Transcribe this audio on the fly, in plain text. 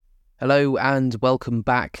Hello and welcome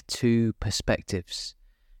back to Perspectives.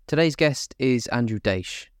 Today's guest is Andrew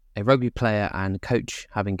Daish, a rugby player and coach,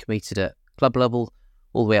 having competed at club level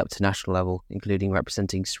all the way up to national level, including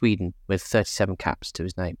representing Sweden with 37 caps to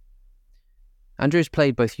his name. Andrew has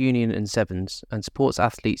played both union and sevens and supports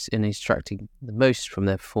athletes in extracting the most from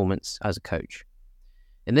their performance as a coach.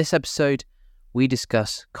 In this episode, we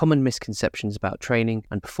discuss common misconceptions about training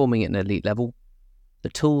and performing at an elite level, the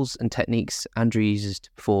tools and techniques Andrew uses to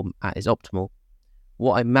perform at his optimal,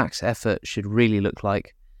 what a max effort should really look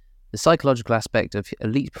like, the psychological aspect of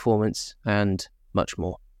elite performance, and much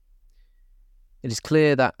more. It is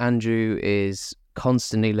clear that Andrew is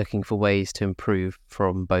constantly looking for ways to improve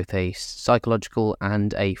from both a psychological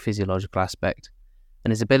and a physiological aspect,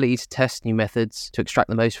 and his ability to test new methods to extract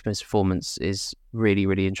the most from his performance is really,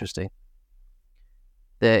 really interesting.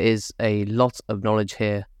 There is a lot of knowledge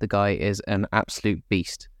here. The guy is an absolute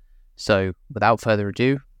beast. So, without further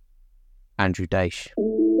ado, Andrew Daish.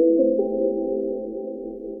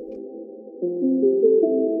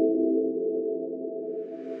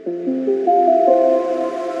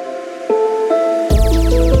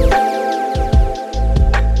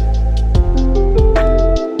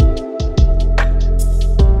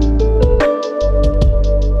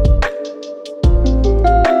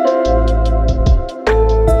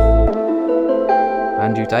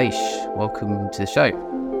 Andrew Daish, welcome to the show.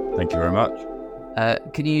 Thank you very much.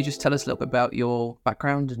 Can you just tell us a little bit about your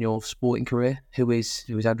background and your sporting career? Who is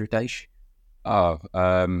Andrew Daish?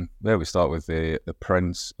 We start with the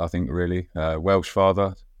Prince, I think, really. Welsh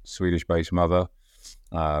father, Swedish-based mother.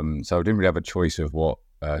 So I didn't really have a choice of what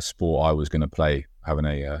sport I was going to play. Having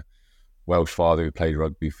a Welsh father who played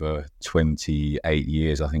rugby for 28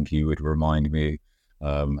 years, I think he would remind me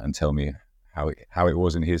and tell me how it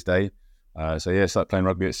was in his day. Started playing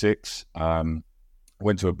rugby at 6.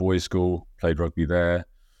 Went to a boys' school, played rugby there.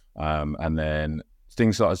 And then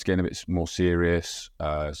things started getting a bit more serious.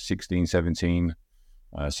 16, 17,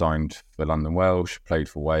 signed for London Welsh, played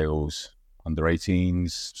for Wales under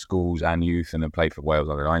 18s, schools and youth, and then played for Wales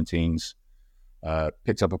under 19s.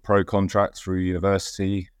 Picked up a pro contract through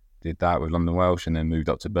university, did that with London Welsh, and then moved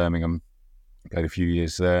up to Birmingham. Played a few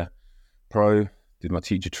years there. Pro, did my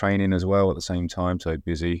teacher training as well at the same time, so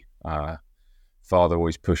busy. Father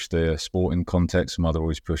always pushed the sporting context, mother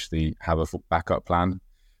always pushed the have a backup plan,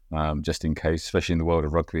 just in case, especially in the world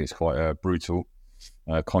of rugby. It's quite brutal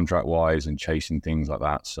contract wise and chasing things like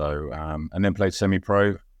that. So and then played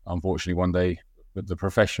semi-pro. Unfortunately, one day the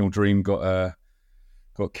professional dream got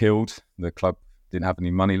killed. The club didn't have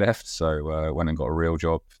any money left, so went and got a real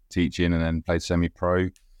job teaching, and then played semi-pro.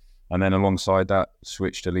 And then alongside that,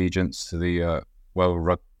 switched allegiance to the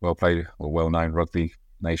well-known rugby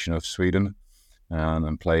nation of Sweden,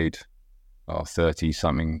 and played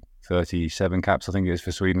 37 caps, I think it is,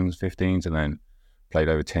 for Sweden's 15s, and then played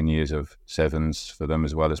over 10 years of sevens for them,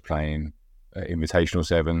 as well as playing invitational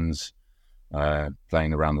sevens,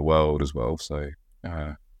 playing around the world as well. So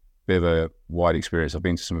bit of a wide experience. I've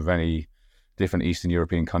been to some very different Eastern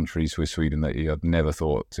European countries with Sweden that I'd never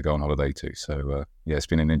thought to go on holiday to. So it's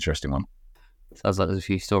been an interesting one. Sounds like there's a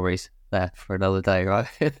few stories there for another day, right?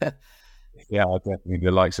 Yeah, definitely.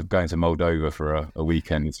 The likes of going to Moldova for a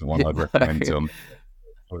weekend is the one I'd recommend to them.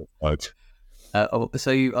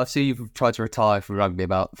 So I see you've tried to retire from rugby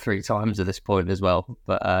about 3 times at this point as well,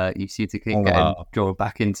 but you seem to keep getting drawn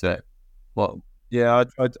back into it. What? Yeah,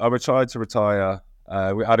 I tried to retire.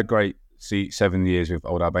 We had a great 7 years with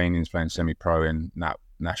Old Albanians playing semi-pro in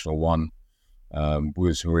National 1. We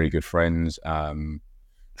were some really good friends.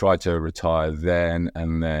 Tried to retire then,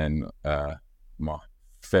 and then my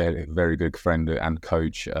very good friend and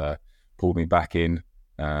coach pulled me back in,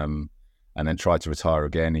 and then tried to retire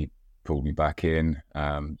again. He pulled me back in.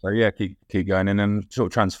 Keep going, and then sort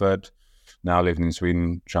of transferred. Now living in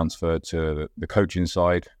Sweden, transferred to the coaching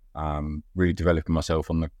side. Really developing myself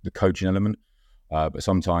on the coaching element, but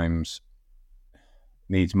sometimes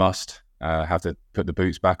needs must. Have to put the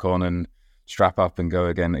boots back on and strap up and go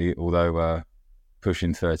again. Although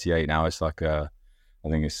pushing 38 now, it's like I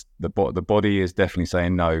think it's the body is definitely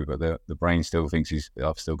saying no, but the brain still thinks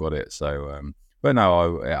I've still got it. So, but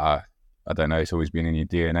no, I don't know. It's always been in your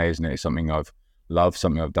DNA, isn't it? It's something I've loved,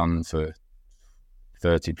 something I've done for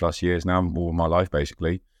 30 plus years now, all of my life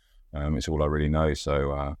basically. It's all I really know.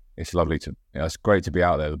 So it's lovely it's great to be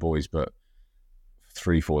out there, the boys, but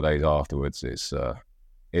 3-4 days afterwards, it's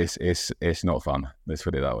not fun. Let's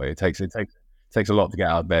put it that way. It takes a lot to get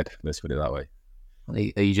out of bed. Let's put it that way.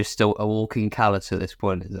 Are you just still a walking callus at this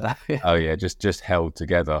point? Is that? Oh yeah, just held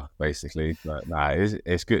together basically. But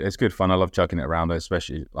it's good. It's good fun. I love chucking it around. I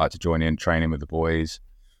especially like to join in training with the boys.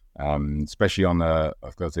 Especially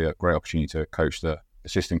I've got the great opportunity to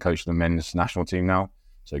assistant coach the men's national team now.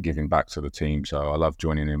 So giving back to the team. So I love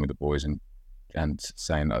joining in with the boys and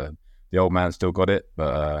saying that the old man still got it,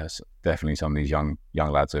 but definitely some of these young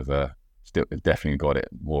lads have still definitely got it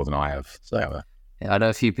more than I have. So yeah, I know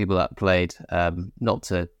a few people that played, not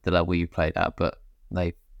to the level you played at, but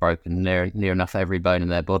they've broken near enough every bone in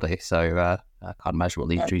their body. So I can't imagine what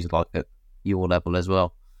the injuries are like at your level as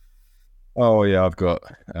well. Oh yeah, I've got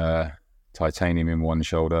titanium in one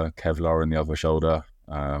shoulder, Kevlar in the other shoulder.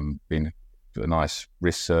 Been a nice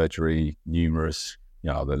wrist surgery, numerous.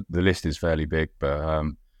 The list is fairly big, but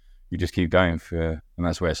you just keep going and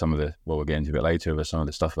that's where some of the we'll get into a bit later, but some of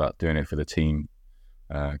the stuff about doing it for the team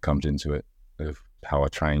comes into it, of how I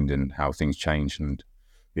trained and how things changed and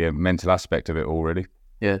the mental aspect of it all, really.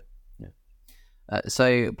 Yeah.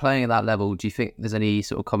 So playing at that level, do you think there's any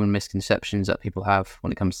sort of common misconceptions that people have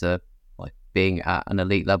when it comes to like being at an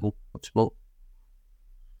elite level of sport?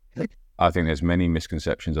 I think there's many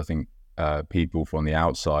misconceptions. I think people from the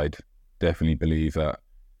outside definitely believe that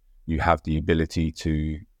you have the ability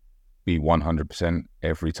to be 100%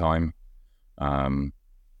 every time.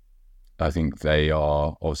 I think they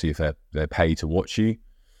are obviously, if they're paid to watch you,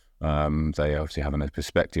 they obviously have a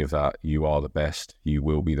perspective that you are the best, you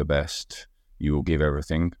will be the best, you will give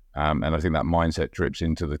everything. And I think that mindset drips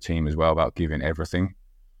into the team as well about giving everything.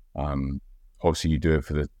 Obviously, you do it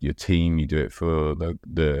for your team, you do it for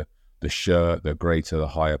the shirt, the greater, the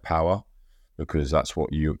higher power, because that's what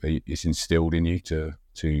it's instilled in you to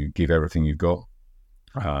give everything you've got.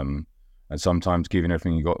 And sometimes giving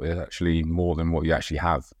everything you've got is actually more than what you actually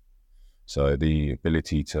have. So the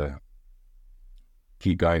ability to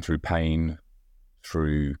keep going through pain,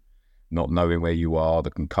 through not knowing where you are,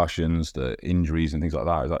 the concussions, the injuries and things like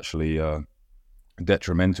that is actually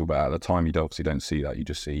detrimental. But at the time, you obviously don't see that. You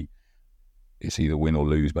just see it's either win or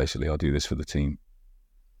lose, basically. I'll do this for the team.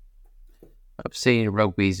 I've seen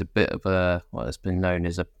rugby's a bit of what has been known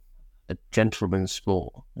as a gentleman's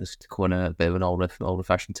sport, as to call it a bit of an older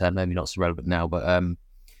fashioned term, maybe not so relevant now, but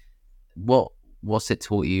what's it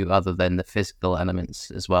taught you other than the physical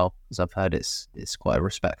elements as well? Because I've heard it's quite a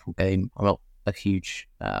respectful game. I'm not a huge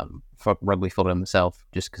rugby follower myself,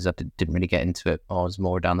 just because I didn't really get into it. I was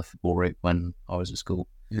more down the football route when I was at school.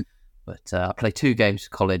 Mm. But I played 2 games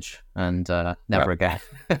at college and never again.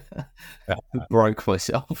 Broke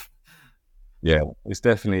myself. Yeah, it's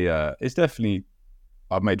definitely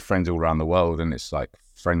I've made friends all around the world, and it's like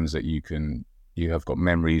friends that you have got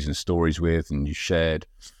memories and stories with, and you shared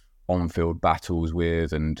on-field battles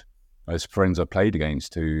with, and as friends I played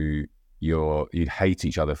against who you'd hate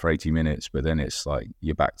each other for 80 minutes, but then it's like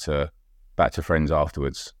you're back to friends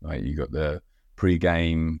afterwards. Like you got the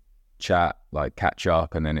pre-game chat, like catch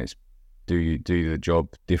up, and then it's do the job,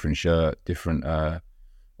 different shirt, different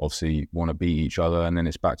obviously want to beat each other, and then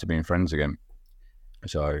it's back to being friends again.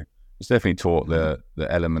 So it's definitely taught the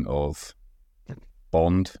element of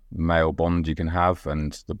male bond you can have,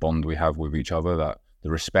 and the bond we have with each other, that the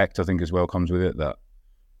respect I think as well comes with it, that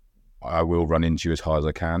I will run into you as hard as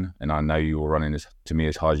I can, and I know you will run to me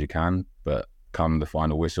as hard as you can, but come the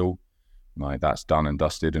final whistle, like that's done and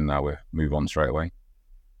dusted, and now we move on straight away.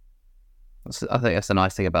 I think that's the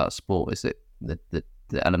nice thing about sport, is it the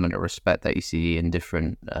element of respect that you see in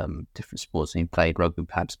different sports. And you played rugby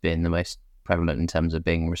perhaps being the most prevalent in terms of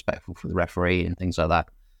being respectful for the referee and things like that.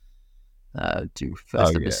 Do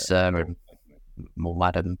first of us sir and more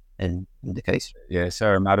madam in the case. Yeah,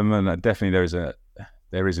 sir and madam, and definitely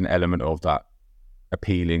there is an element of that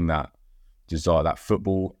appealing, that desire, that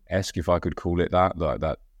football-esque, if I could call it that, like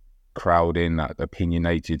that crowding, that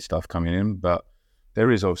opinionated stuff coming in. But there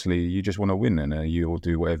is obviously, you just want to win, and you will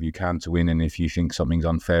do whatever you can to win. And if you think something's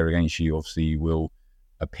unfair against you, obviously you will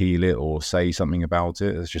appeal it or say something about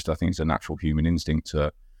it. It's just, I think it's a natural human instinct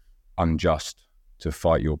to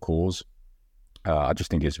fight your cause. I just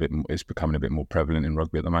think it's becoming a bit more prevalent in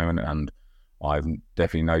rugby at the moment, and I've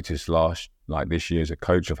definitely noticed this year as a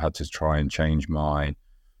coach, I've had to try and change my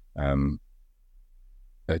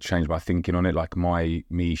thinking on it. Like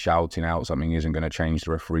me shouting out something isn't going to change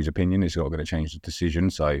the referee's opinion. It's not going to change the decision.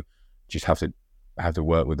 So just have to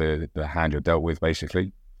work with the hand you're dealt with,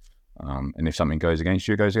 basically. And if something goes against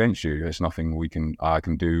you, it goes against you. There's nothing I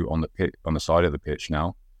can do on the side of the pitch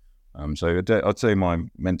now. So I'd say my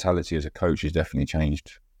mentality as a coach has definitely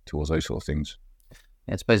changed towards those sort of things.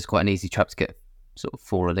 Yeah, I suppose it's quite an easy trap to get sort of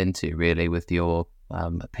fallen into, really, with your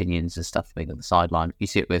opinions and stuff being at the sideline. You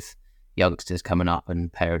see it with youngsters coming up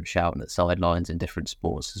and parents shouting at sidelines in different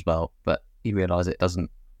sports as well. But you realise it doesn't,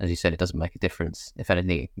 as you said, it doesn't make a difference. If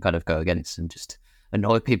anything, it can kind of go against and just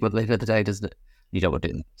annoy people at the end of the day, doesn't it? You don't want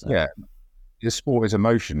to do that. So. the sport is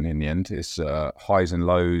emotion in the end. It's highs and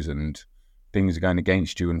lows, and things are going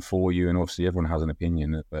against you and for you. And obviously, everyone has an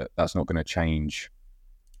opinion, but that's not going to change.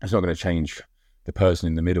 It's not going to change the person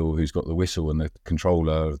in the middle who's got the whistle and the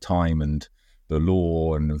controller of time and the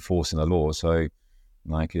law and enforcing the law. So,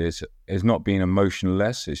 like, it's not being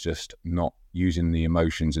emotionless. It's just not using the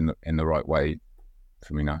emotions in the right way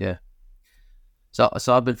for me now. Yeah. So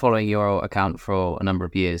I've been following your account for a number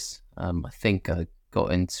of years. I think I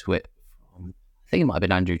got into it from, I think it might have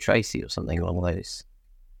been Andrew Tracy or something along those.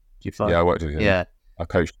 Do you find? Yeah, I worked with him. Yeah. I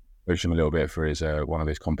coached him a little bit for his one of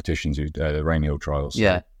his competitions, the Rainhill trials. So.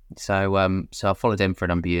 Yeah. So I followed him for a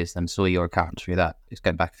number of years and saw your account through that. It's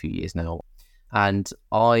going back a few years now. And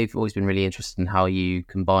I've always been really interested in how you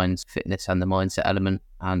combine fitness and the mindset element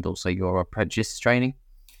and also your approaches to training.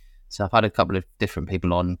 So I've had a couple of different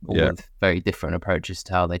people on, all with very different approaches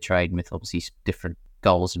to how they train, with obviously different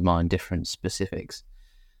goals in mind, different specifics.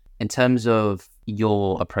 In terms of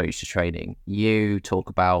your approach to training, you talk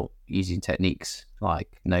about using techniques like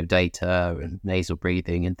no data and nasal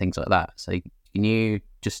breathing and things like that. So can you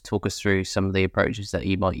just talk us through some of the approaches that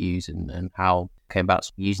you might use and how it came about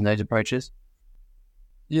using those approaches?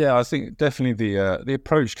 Yeah, I think definitely the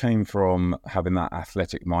approach came from having that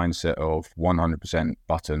athletic mindset of 100%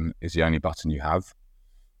 button is the only button you have.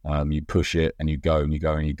 You push it and you go and you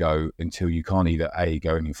go and you go until you can't either A,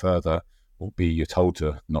 go any further, or B, you're told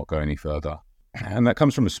to not go any further. And that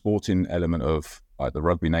comes from a sporting element of like the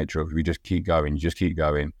rugby nature of you just keep going, you just keep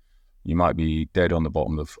going. You might be dead on the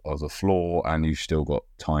bottom of the floor and you've still got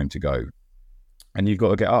time to go. And you've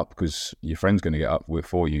got to get up because your friend's going to get up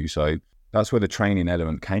for you. So that's where the training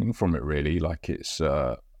element came from it really. Like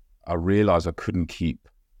I realized I couldn't keep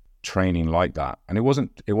training like that. And it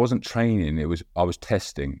wasn't training, I was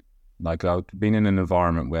testing. Like I'd been in an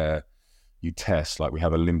environment where you test, like we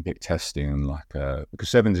have Olympic testing and because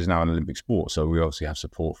sevens is now an Olympic sport. So we obviously have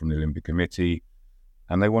support from the Olympic Committee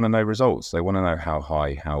and they want to know results. They want to know how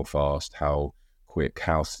high, how fast, how quick,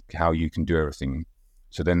 how you can do everything.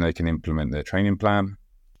 So then they can implement their training plan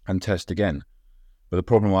and test again. But the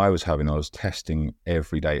problem I was having, I was testing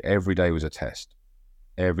every day. Every day was a test.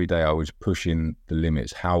 Every day I was pushing the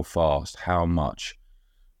limits. How fast, how much,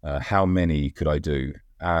 how many could I do?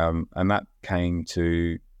 And that came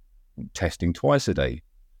to testing twice a day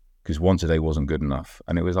because once a day wasn't good enough.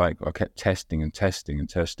 And it was like I kept testing and testing and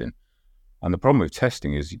testing. And the problem with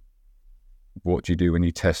testing is what do you do when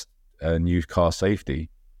you test a new car safety?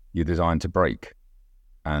 You're designed to brake.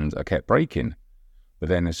 And I kept braking. But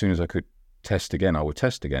then as soon as I could test again, I would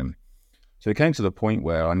test again. So it came to the point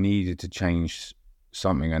where I needed to change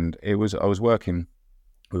something. And I was working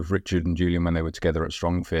with Richard and Julian when they were together at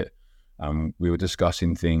StrongFit. We were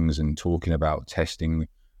discussing things and talking about testing.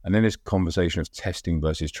 And then this conversation of testing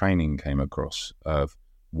versus training came across of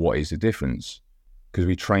what is the difference? Because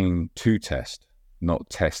we train to test, not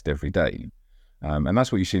test every day. And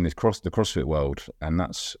that's what you see in the CrossFit world. And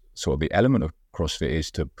that's sort of the element of CrossFit is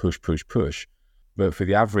to push, push, push. But for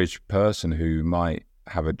the average person who might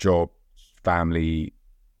have a job, family,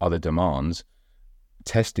 other demands,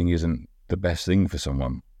 testing isn't the best thing for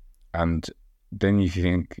someone. And then you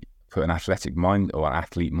think, put an athletic mind or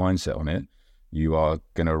athlete mindset on it, you are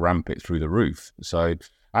going to ramp it through the roof. So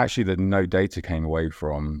actually the no data came away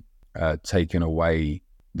from taking away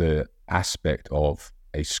the aspect of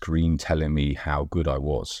a screen telling me how good I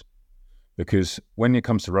was. Because when it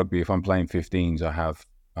comes to rugby, if I'm playing 15s,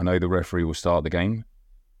 I know the referee will start the game.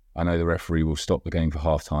 I know the referee will stop the game for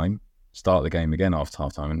half time, start the game again after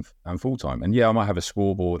half time and full time. And yeah, I might have a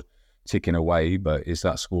scoreboard ticking away, but is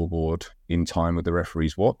that scoreboard in time with the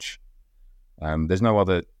referee's watch? There's no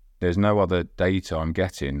other data I'm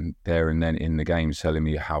getting there and then in the game telling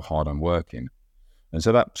me how hard I'm working. And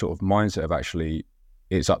so that sort of mindset of actually,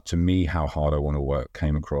 it's up to me how hard I want to work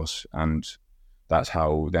came across. And that's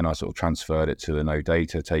how then I sort of transferred it to the no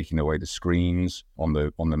data, taking away the screens on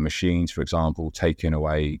the machines, for example, taking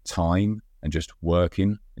away time and just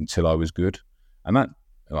working until I was good. And that,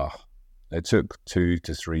 it took 2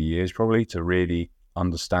 to 3 years probably to really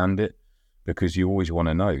understand it, because you always want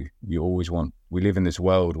to know. We live in this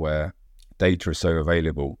world where data is so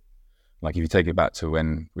available. Like if you take it back to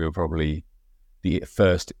when we were probably the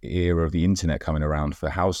first era of the internet coming around for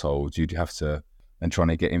households, you'd have to, and trying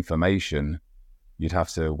to get information, you'd have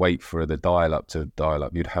to wait for the dial-up to dial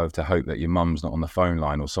up. You'd have to hope that your mum's not on the phone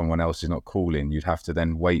line or someone else is not calling. You'd have to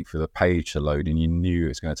then wait for the page to load, and you knew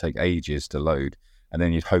it's going to take ages to load. And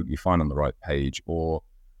then you'd hope you find on the right page. Or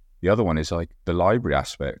the other one is like the library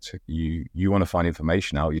aspect. You want to find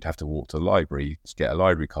information out, you'd have to walk to the library, get a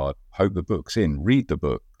library card, hope the book's in, read the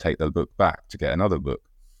book, take the book back to get another book.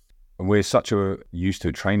 we're such used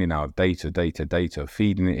to training now of data,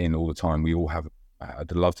 feeding it in all the time. We all have,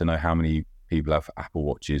 I'd love to know how many people have Apple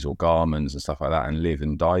Watches or Garmin's and stuff like that and live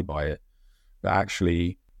and die by it. But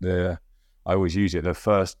actually, I always use it. The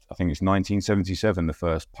first, I think it's 1977, the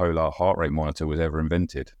first polar heart rate monitor was ever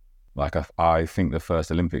invented. Like I think the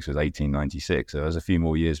first Olympics was 1896. So there was a few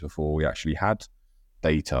more years before we actually had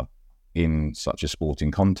data in such a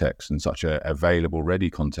sporting context and such a available, ready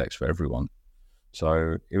context for everyone.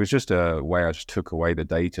 So it was just a way I just took away the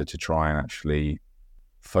data to try and actually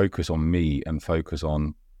focus on me and focus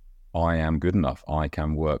on I am good enough. I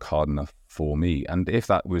can work hard enough for me. And if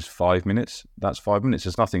that was 5 minutes, that's 5 minutes.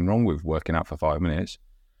 There's nothing wrong with working out for 5 minutes.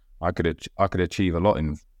 I could achieve a lot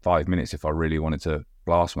in 5 minutes if I really wanted to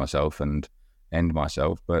blast myself and end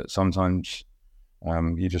myself. But sometimes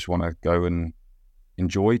you just want to go and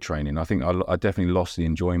enjoy training. I think I definitely lost the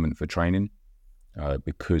enjoyment for training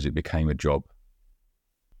because it became a job.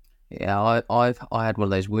 Yeah, I had one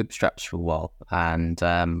of those whip straps for a while, and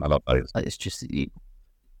I love those. It's just,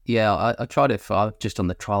 yeah, I tried it for just on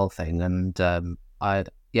the trial thing, and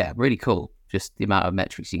really cool. Just the amount of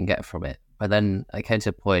metrics you can get from it. But then I came to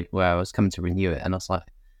a point where I was coming to renew it, and I was like,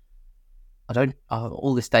 I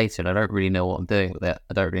all this data, and I don't really know what I'm doing with it.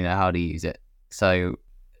 I don't really know how to use it. So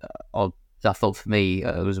I thought for me,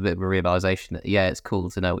 it was a bit of a realization that it's cool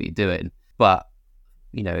to know what you're doing, but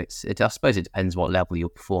I suppose it depends what level you're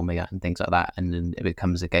performing at and things like that. And then it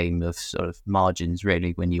becomes a game of sort of margins,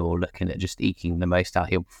 really, when you're looking at just eking the most out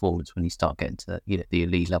of your performance when you start getting to, the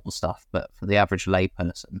elite level stuff. But for the average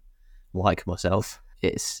layperson, like myself,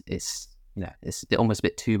 it's almost a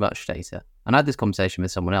bit too much data. And I had this conversation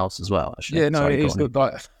with someone else as well, actually. Yeah, no, it is.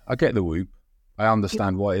 Like, I get the Whoop. I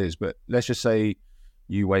understand what it is. But let's just say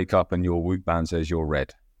you wake up and your Whoop band says you're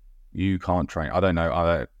red. You can't train. I don't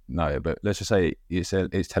know, but let's just say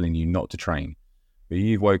it's telling you not to train. But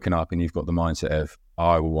you've woken up and you've got the mindset of,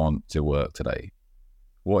 I want to work today.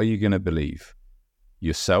 What are you going to believe?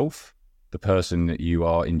 Yourself, the person that you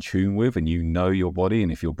are in tune with, and you know your body,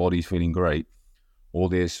 and if your body's feeling great, or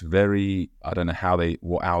this very, I don't know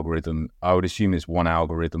what algorithm, I would assume it's one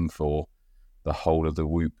algorithm for the whole of the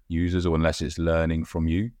Whoop users, or unless it's learning from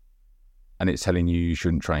you. And it's telling you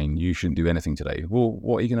shouldn't train, you shouldn't do anything today. Well,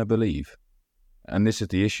 what are you going to believe? And this is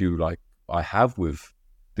the issue like I have with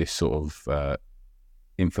this sort of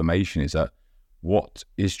information, is that what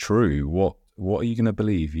is true? What are you going to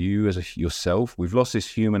believe? You as yourself? We've lost this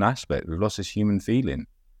human aspect. We've lost this human feeling.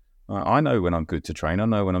 I know when I'm good to train. I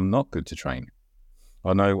know when I'm not good to train.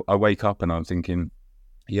 I know I wake up and I'm thinking,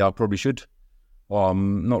 I probably should. Or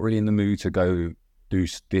I'm not really in the mood to go do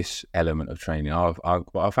this element of training.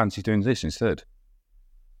 I fancy doing this instead.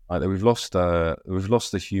 Like we've lost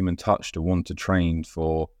the human touch to want to train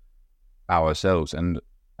for ourselves. And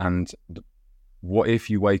what if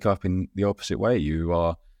you wake up in the opposite way?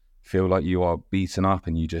 You feel like you are beaten up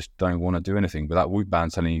and you just don't want to do anything. But that Whoop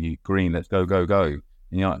band telling you green, let's go. And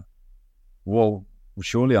you're like, well,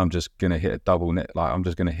 surely I'm just gonna hit a double net. Like I'm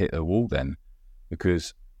just gonna hit a wall then,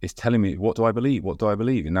 because it's telling me, what do I believe?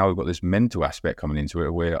 And now we've got this mental aspect coming into it.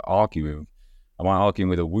 We're arguing. Am I arguing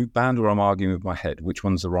with a Whoop band or am I arguing with my head? Which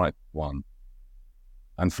one's the right one?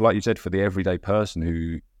 And for, like you said, for the everyday person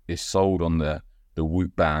who is sold on the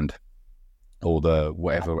Whoop band or the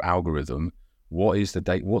whatever algorithm, what is the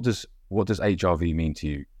date? What does HRV mean to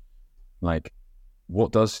you? Like,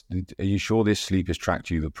 are you sure this sleep has tracked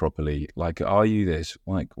you properly? Like, are you this?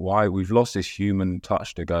 Like, why? We've lost this human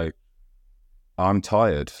touch to go, I'm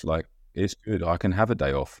tired. Like, it's good. I can have a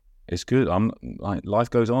day off. It's good. I'm like, life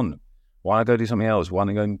goes on. Why not go do something else? Why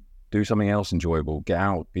not go and do something else enjoyable? Get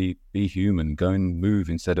out, be human, go and move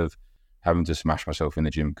instead of having to smash myself in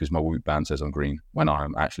the gym because my Whoop band says I'm green when I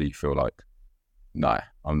actually feel like, no,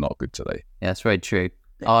 I'm not good today. Yeah, that's very true.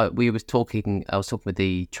 I was talking with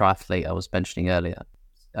the triathlete I was mentioning earlier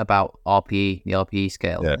about RPE, the RPE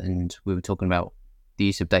scale, and we were talking about the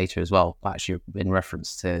use of data as well, actually in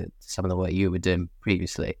reference to some of the work you were doing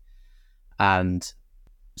previously. And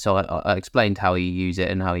so I explained how you use it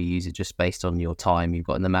and how you use it just based on your time you've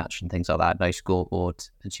got in the match and things like that, no scoreboard.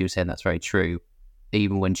 And she was saying that's very true.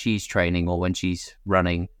 Even when she's training or when she's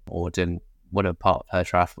running or doing whatever part of her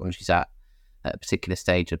triathlon she's at a particular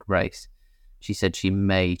stage of the race, she said she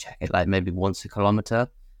may check it like maybe once a kilometre,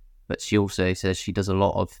 but she also says she does a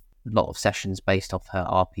lot of sessions based off her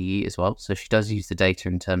RPE as well. So she does use the data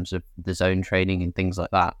in terms of the zone training and things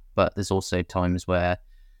like that. But there's also times where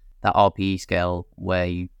that RPE scale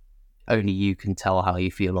where only you can tell how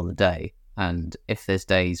you feel on the day. And if there's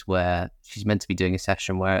days where she's meant to be doing a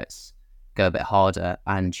session where it's go a bit harder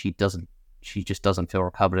and she just doesn't feel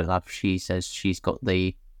recovered enough, she says she's got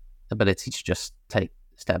the ability to just take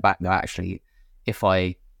step back. No, actually, if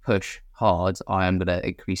I push hard, I am going to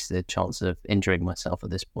increase the chance of injuring myself at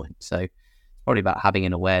this point. So it's probably about having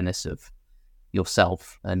an awareness of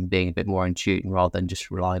yourself and being a bit more in tune rather than just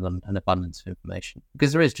relying on an abundance of information.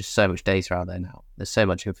 Because there is just so much data out there now. There's so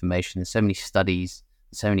much information. There's so many studies,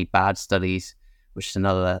 so many bad studies, which is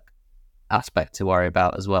another aspect to worry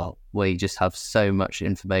about as well, where you just have so much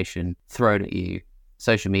information thrown at you.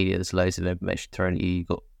 Social media, there's loads of information thrown at you. You've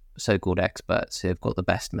got so-called experts who have got the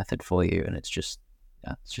best method for you, and it's just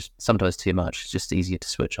sometimes too much. It's just easier to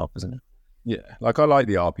switch off, isn't it? Yeah, like I like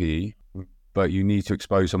the RPE, but you need to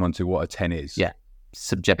expose someone to what a 10 is. Yeah,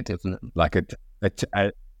 subjective, isn't it? Like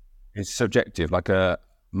it's subjective. Like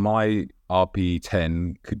my RPE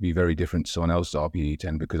 10 could be very different to someone else's RPE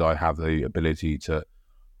 10 because I have the ability to,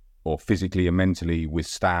 or physically and mentally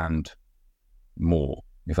withstand more,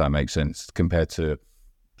 if that makes sense, compared to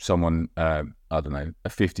someone, I don't know, a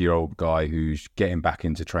 50-year-old guy who's getting back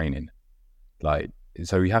into training. Like,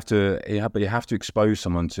 so you have to expose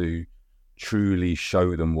someone to truly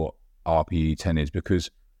show them what RPE 10 is, because,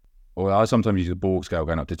 or I sometimes use the Borg scale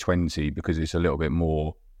going up to 20 because it's a bit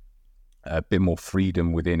more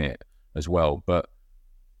freedom within it as well. But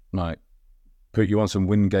like, put you on some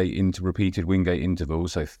repeated Wingate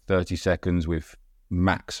intervals, so 30 seconds with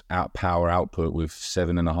max power output with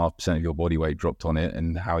 7.5% of your body weight dropped on it,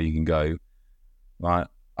 and how you can go. Like,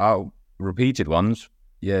 repeated ones,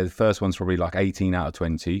 yeah, the first one's probably like 18 out of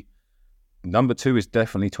 20. Number 2 is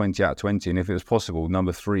definitely 20 out of 20, and if it was possible,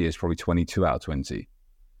 number 3 is probably 22 out of 20.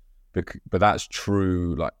 But that's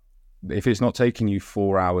true. Like, if it's not taking you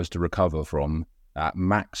 4 hours to recover from at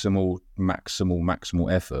maximal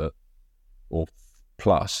effort or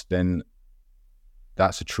plus, then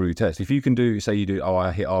that's a true test. If you can do, say you do,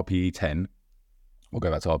 I hit RPE 10, we'll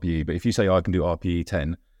go back to RPE, but if you say I can do RPE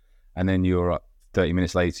 10, and then you're 30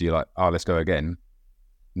 minutes later, you're like, let's go again.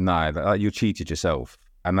 No, you cheated yourself.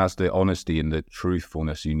 And that's the honesty and the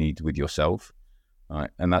truthfulness you need with yourself. Right?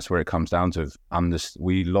 And that's where it comes down to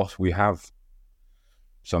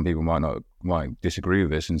some people might disagree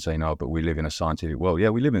with this and say, no, but we live in a scientific world. Yeah,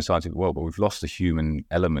 we live in a scientific world, but we've lost the human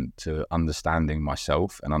element to understanding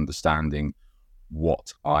myself and understanding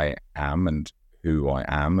what I am and who I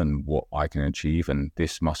am and what I can achieve. And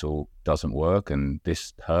this muscle doesn't work and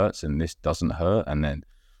this hurts and this doesn't hurt. And then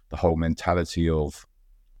the whole mentality of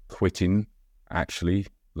quitting, actually,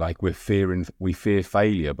 like we fear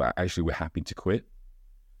failure, but actually we're happy to quit.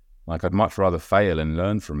 Like, I'd much rather fail and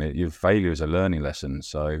learn from it. Your failure is a learning lesson.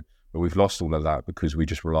 So, but we've lost all of that because we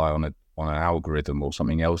just rely on an algorithm or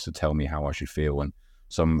something else to tell me how I should feel, and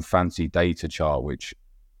some fancy data chart, which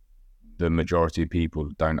the majority of people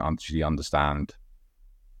don't actually understand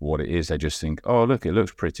what it is. They just think, oh, look, it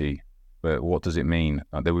looks pretty, but what does it mean?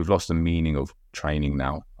 That we've lost the meaning of training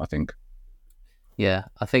now, I think. Yeah,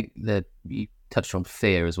 I think that you touched on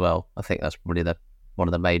fear as well. I think that's probably one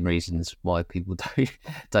of the main reasons why people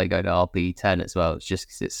don't go to RPE 10 as well. It's just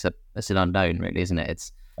because it's an unknown, really, isn't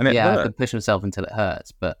it? I can push myself until it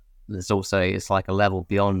hurts, but there's also, it's like a level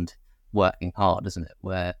beyond working hard, isn't it?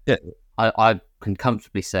 Where I can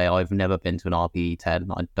comfortably say I've never been to an RPE 10.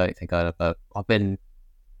 I don't think I've been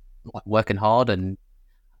like working hard and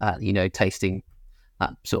tasting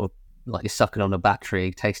that sort of, like, you're sucking on a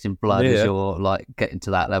battery, tasting blood as you're like getting to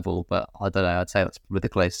that level. But I don't know, I'd say that's probably the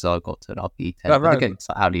closest I got to an RPE 10. But again, it's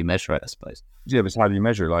like, how do you measure it, I suppose? Yeah, but how do you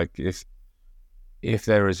measure it? Like, if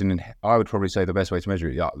there is I would probably say the best way to measure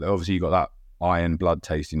it, obviously you got that iron blood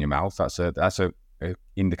taste in your mouth. That's a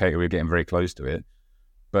indicator we're getting very close to it.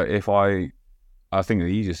 But I think the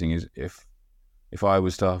easiest thing is if I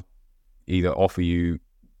was to either offer you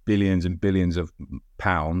billions and billions of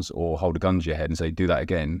pounds or hold a gun to your head and say, do that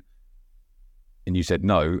again, and you said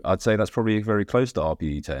no, I'd say that's probably very close to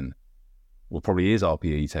RPE 10. Well, probably is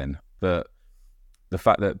RPE 10. But the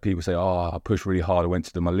fact that people say, I pushed really hard, I went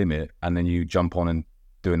to my limit, and then you jump on and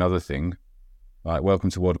do another thing, like, welcome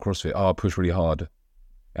to World CrossFit, I pushed really hard,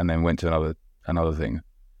 and then went to another thing.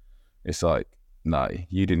 It's like, no,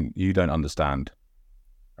 you don't understand.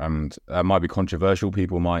 And that might be controversial.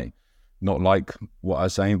 People might not like what I'm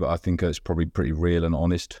saying, but I think it's probably pretty real and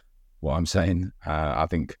honest, what I'm saying. I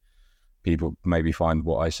think people maybe find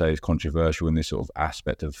what I say is controversial in this sort of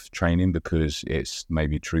aspect of training because it's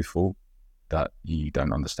maybe truthful that you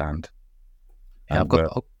don't understand. Yeah, I've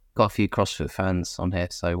got a few CrossFit fans on here,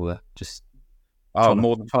 so we're just trying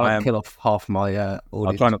to kill off half my audience.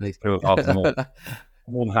 I'm trying to kill off half more.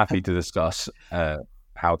 I'm more than happy to discuss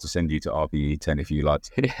how to send you to RPE 10 if you like.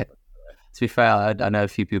 Yeah. To be fair, I know a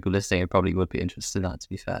few people listening who probably would be interested in that, to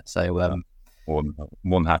be fair. So more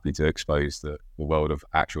than happy to expose the world of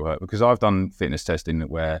actual hurt, because I've done fitness testing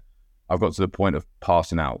where I've got to the point of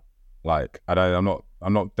passing out. Like, I'm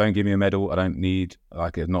not, don't give me a medal. I don't need,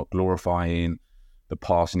 like, it's not glorifying the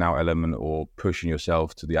passing out element or pushing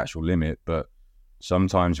yourself to the actual limit. But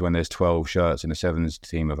sometimes when there's 12 shirts in a sevens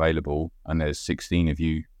team available and there's 16 of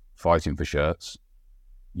you fighting for shirts,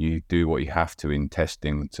 you do what you have to in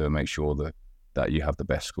testing to make sure that you have the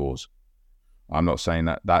best scores. I'm not saying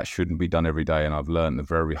that shouldn't be done every day. And I've learned a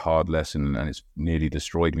very hard lesson, and it's nearly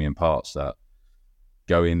destroyed me in parts, that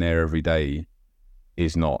going there every day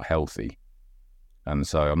is not healthy. And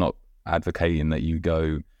so I'm not advocating that you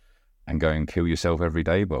go and kill yourself every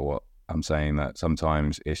day, but what I'm saying that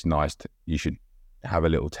sometimes it's nice you should have a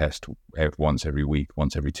little test once every week,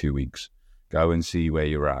 once every 2 weeks. Go and see where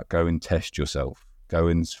you're at. Go and test yourself. Go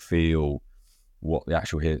and feel what the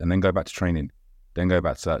actual hit, and then go back to training. Then go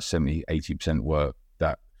back to that 70, 80% work,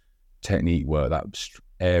 that technique work, that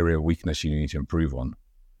area of weakness you need to improve on.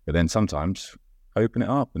 But then sometimes open it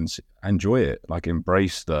up and enjoy it. Like,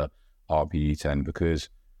 embrace the RPE 10, because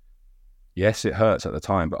yes, it hurts at the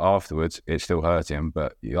time, but afterwards it's still hurting.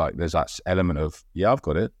 But like, there's that element of, yeah, I've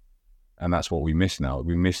got it. And that's what we miss now.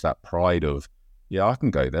 We miss that pride of, yeah, I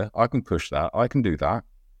can go there. I can push that. I can do that.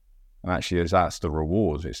 And actually, that's the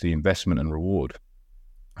reward. It's the investment and reward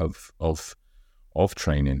of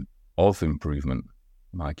training, of improvement.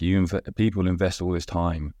 Like, people invest all this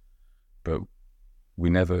time, but we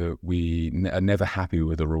are never happy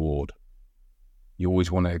with the reward. You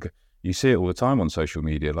always want to, you see it all the time on social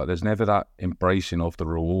media. Like, there's never that embracing of the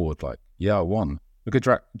reward. Like, yeah, I won. Look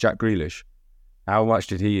at Jack Grealish. How much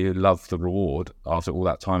did he love the reward after all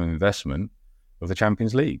that time of investment of the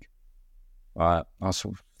Champions League? I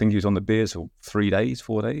think he was on the beers for 3 days,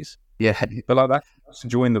 4 days. Yeah. But like, that's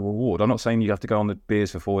enjoying the reward. I'm not saying you have to go on the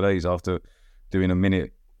beers for 4 days after doing a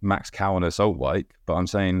minute max cow on a assault bike, but I'm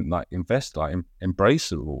saying, like, invest, like, embrace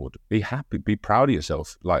the reward. Be happy, be proud of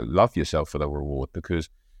yourself, like, love yourself for the reward, because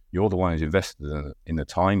you're the one who's invested in the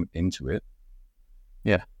time into it.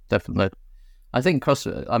 Yeah, definitely. I think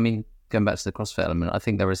CrossFit, I mean, going back to the CrossFit element, I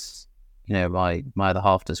think there is, you know, my other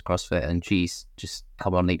half does CrossFit, and she's just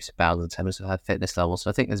come on leaps and bounds in terms of her fitness level. So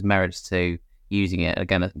I think there's merits to using it.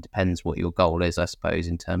 Again, it depends what your goal is, I suppose,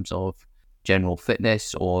 in terms of general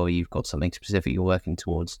fitness, or you've got something specific you're working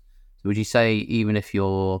towards. So would you say, even if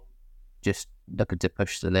you're just looking to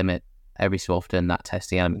push the limit, every so often that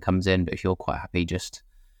testing element comes in, but if you're quite happy just,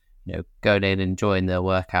 you know, going in, enjoying the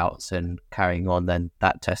workouts and carrying on, then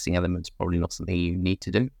that testing element's probably not something you need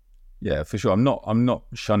to do? Yeah, for sure. I'm not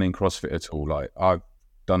shunning CrossFit at all. Like, I've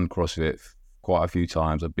done CrossFit quite a few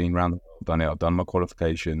times. I've been around the world, done it. I've done my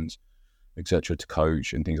qualifications, etc., to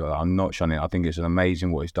coach and things like that. I'm not shunning it. I think it's an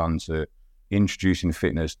amazing what it's done to introducing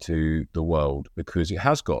fitness to the world, because it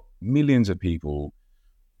has got millions of people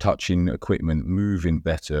touching equipment, moving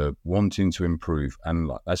better, wanting to improve, and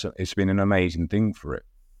like, it's been an amazing thing for it.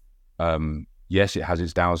 Yes, it has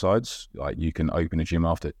its downsides. Like, you can open a gym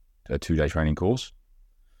after a 2-day training course.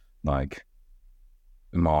 Like,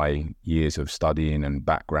 my years of studying and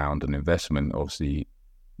background and investment, obviously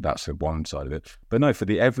that's the one side of it. But no, for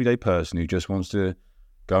the everyday person who just wants to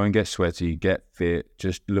go and get sweaty, get fit,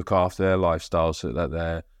 just look after their lifestyle so that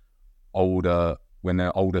they're older, when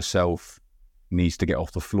their older self needs to get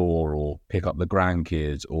off the floor or pick up the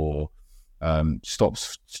grandkids, or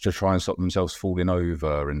stops to try and stop themselves falling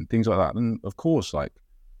over and things like that. And of course, like,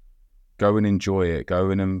 go and enjoy it,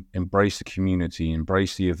 go and embrace the community,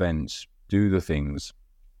 embrace the events, do the things.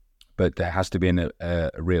 But there has to be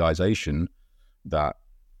a realization that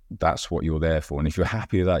that's what you're there for. And if you're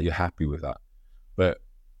happy with that, you're happy with that. But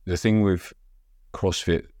the thing with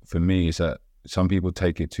CrossFit for me is that some people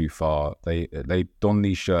take it too far. They don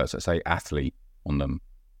these shirts that say athlete on them.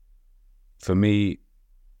 For me,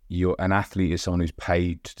 an athlete is someone who's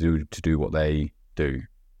paid to do what they do.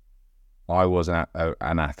 I was an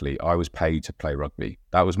athlete. I was paid to play rugby.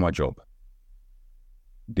 That was my job.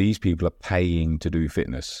 These people are paying to do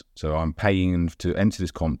fitness. So I'm paying to enter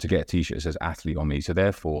this comp to get a t-shirt that says athlete on me. So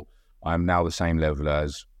therefore, I'm now the same level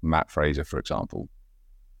as Matt Fraser, for example,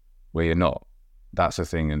 where you're not. That's the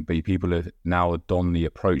thing. And people have now done the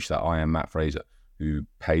approach that I am Matt Fraser, who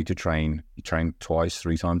paid to train. He trained twice,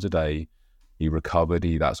 3 times a day. He recovered.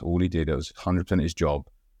 That's all he did. It was 100% his job.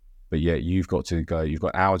 But yet you've got to go. You've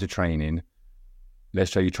got hours of training.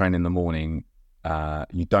 Let's say you train in the morning.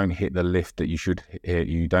 You don't hit the lift that you should hit.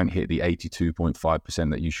 You don't hit the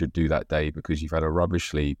 82.5% that you should do that day because you've had a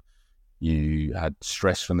rubbish sleep. You had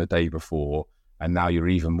stress from the day before, and now you're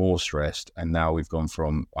even more stressed. And now we've gone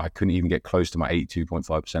from, I couldn't even get close to my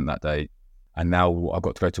 82.5% that day. And now I've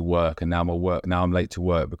got to go to work, and now I'm late to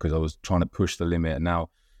work because I was trying to push the limit. And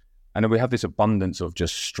now And then we have this abundance of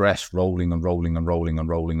just stress rolling and rolling and rolling and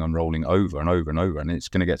rolling and rolling over and over and over. And it's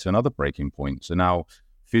going to get to another breaking point. So now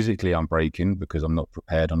physically I'm breaking because I'm not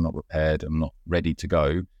prepared, I'm not ready to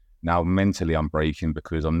go. Now mentally I'm breaking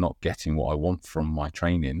because I'm not getting what I want from my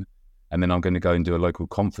training. And then I'm going to go and do a local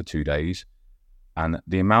comp for 2 days. And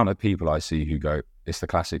the amount of people I see who go, it's the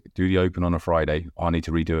classic, do the open on a Friday, I need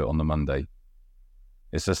to redo it on the Monday.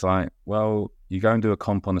 It's just like, well, you go and do a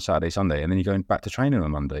comp on a Saturday, Sunday, and then you're going back to training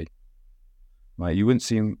on Monday. Like, you wouldn't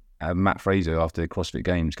see Matt Fraser after the CrossFit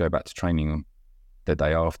Games go back to training the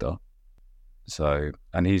day after. So,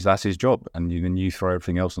 and that's his job. And then you throw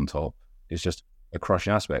everything else on top. It's just a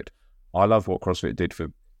crushing aspect. I love what CrossFit did for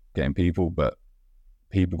getting people, but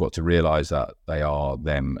people got to realize that they are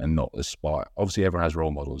them and not aspire. Obviously, everyone has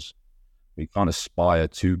role models. We can't aspire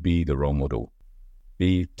to be the role model.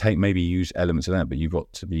 Maybe use elements of that, but you've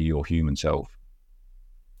got to be your human self.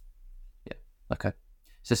 Yeah. Okay.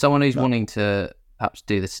 So someone who's wanting to perhaps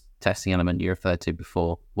do this testing element you referred to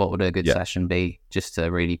before, what would a good session be just to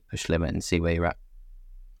really push limit and see where you're at?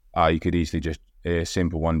 You could easily just, a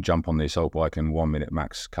simple one, jump on the assault bike and 1 minute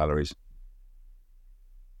max calories.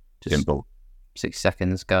 Just simple. 60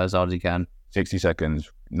 seconds, go as hard as you can. 60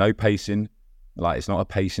 seconds, no pacing. Like, it's not a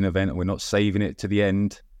pacing event. We're not saving it to the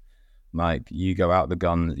end. Like, you go out the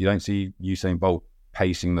gun. You don't see Usain Bolt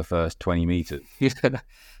pacing the first 20 meters.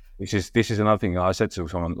 This is another thing. I said to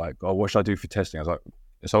someone, like, oh, what should I do for testing? I was like,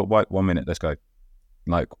 assault bike, 1 minute, let's go.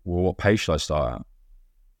 Like, well, what pace should I start at?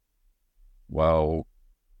 Well,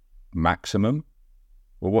 maximum.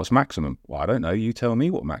 Well, what's maximum? Well, I don't know. You tell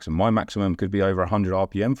me what maximum. My maximum could be over 100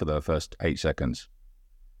 RPM for the first 8 seconds.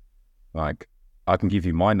 Like, I can give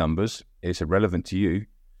you my numbers. It's irrelevant to you.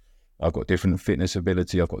 I've got different fitness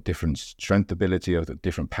ability. I've got different strength ability. I've got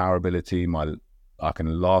different power ability. I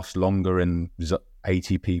can last longer in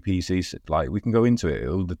ATP PCs. Like, we can go into it,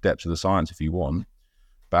 all the depths of the science if you want.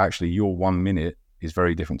 But actually, your 1 minute is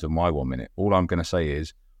very different to my 1 minute. All I'm going to say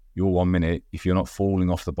is, your 1 minute, if you're not falling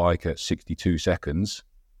off the bike at 62 seconds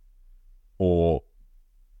or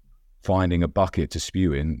finding a bucket to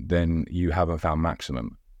spew in, then you haven't found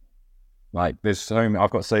maximum. Like, I've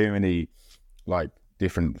got so many like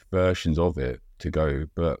different versions of it to go,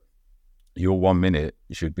 but your 1 minute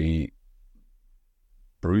should be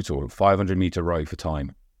brutal. 500 meter row for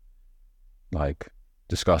time. Like,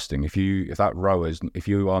 disgusting. If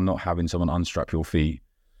you are not having someone unstrap your feet,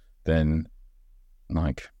 then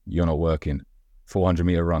like, you're not working. 400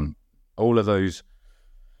 meter run. All of those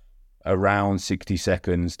around 60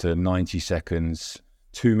 seconds to 90 seconds,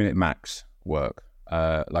 2 minute max work.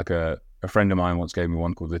 Like a friend of mine once gave me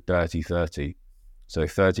one called the Dirty 30. So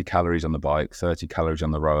 30 calories on the bike, 30 calories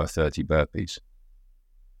on the rower, 30 burpees.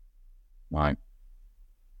 Like,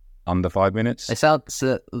 under 5 minutes. That's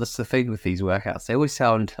the thing with these workouts. They always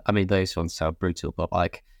sound, I mean, those ones sound brutal, but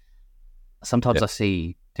like, sometimes I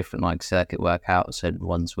see different like circuit workouts and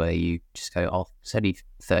ones where you just go, oh, it's only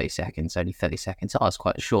 30 seconds. Oh, it's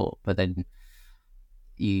quite short. But then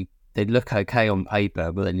they look okay on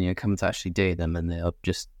paper, but then you come to actually do them and they're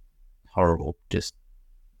just horrible.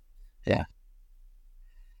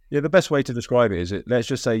 Yeah, the best way to describe it is, let's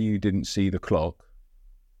just say you didn't see the clock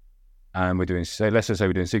and let's just say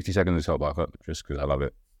we're doing 60 seconds of top bike, just because I love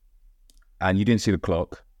it. And you didn't see the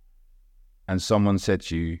clock and someone said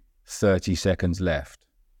to you, 30 seconds left.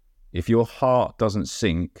 If your heart doesn't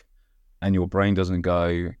sink and your brain doesn't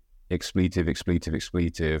go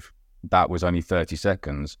expletive, that was only 30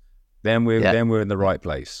 seconds, then we're in the right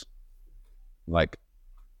place. Like,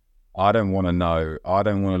 I don't want to know. I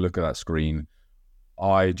don't want to look at that screen.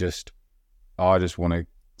 I just want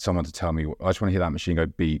someone to tell me. I just want to hear that machine go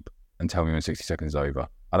beep and tell me when 60 seconds is over.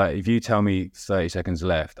 If you tell me 30 seconds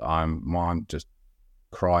left, I'm just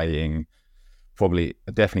crying.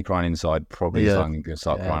 Definitely crying inside. Probably going to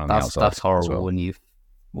start crying on the outside. That's horrible when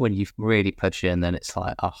you've really pushed it and then it's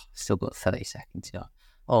like, oh, still got 30 seconds. Yeah.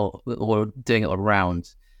 Oh, we're doing it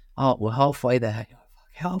around. Oh, we're halfway there.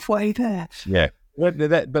 Halfway there. Yeah. But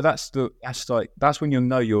that's when you'll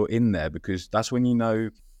know you're in there, because that's when you know,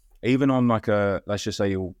 even on like let's just say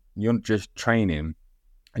you're just training,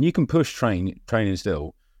 and you can push training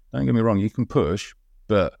still. Don't get me wrong, you can push,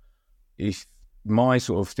 but if my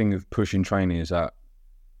sort of thing of pushing training is that,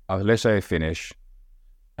 let's say I finish,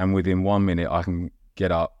 and within 1 minute I can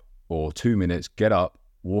get up, or 2 minutes, get up,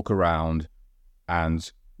 walk around,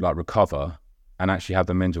 and like recover, and actually have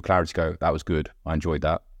the mental clarity to go, that was good, I enjoyed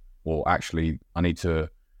that, or actually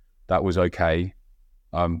that was okay,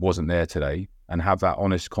 wasn't there today, and have that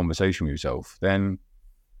honest conversation with yourself. Then,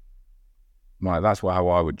 that's how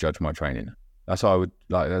I would judge my training. That's how I would,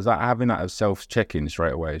 like, there's that, having that self check-in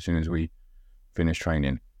straight away as soon as we finish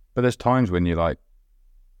training. But there's times when you're like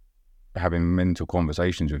having mental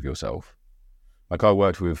conversations with yourself. Like I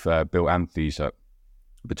worked with Bill Anthony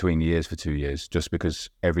between the years for 2 years, just because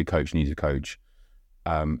every coach needs a coach.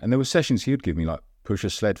 And there were sessions he would give me, like push a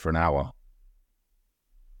sled for an hour.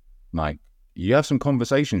 Like you have some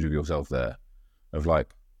conversations with yourself there of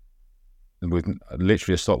like, with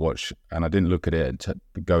literally a stopwatch, and I didn't look at it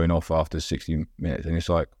going off after 60 minutes. And it's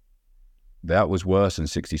like, that was worse than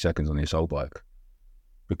 60 seconds on the assault bike,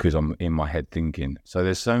 because I'm in my head thinking. So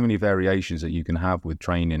there's so many variations that you can have with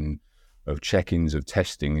training, of check-ins, of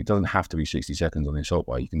testing. It doesn't have to be 60 seconds on the assault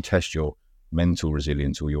bike. You can test your mental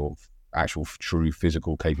resilience or your actual true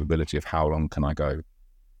physical capability of how long can I go.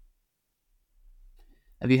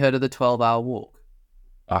 Have you heard of the 12-hour walk?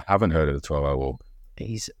 I haven't heard of the 12-hour walk.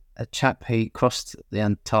 He's a chap who crossed the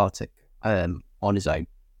Antarctic on his own.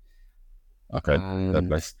 Okay,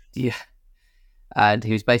 yeah. And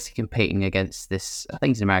he was basically competing against this, I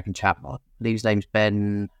think he's an American chap. I believe his name's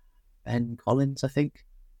Ben Collins, I think.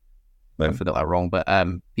 I forgot that wrong. But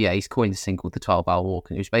yeah, he's coined this thing called the 12-hour walk.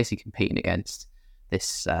 And he was basically competing against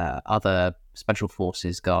this other special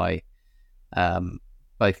forces guy,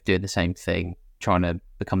 both doing the same thing, trying to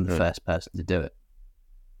become the first person to do it.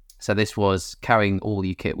 So this was carrying all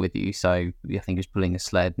your kit with you. So I think he was pulling a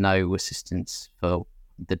sled, no assistance for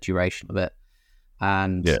the duration of it.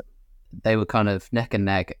 And they were kind of neck and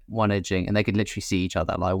neck, one edging, and they could literally see each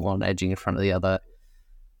other, like one edging in front of the other.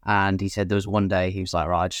 And he said there was one day he was like,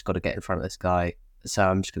 right, I just got to get in front of this guy. So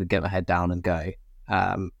I'm just going to get my head down and go.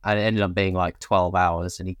 And it ended up being like 12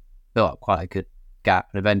 hours, and he built up quite a good gap.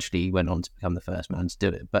 And eventually he went on to become the first man to do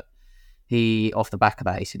it. But he, off the back of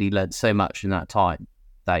that, he said he learned so much in that time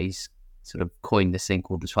that he's sort of coined this thing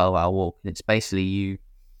called the 12-hour walk. And it's basically you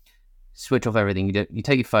switch off everything. You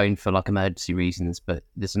take your phone for like emergency reasons, but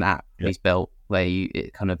there's an app he's built where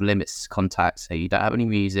it kind of limits contact. So you don't have any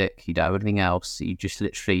music, you don't have anything else. You just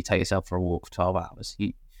literally take yourself for a walk for 12 hours.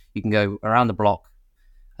 You can go around the block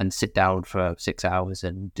and sit down for 6 hours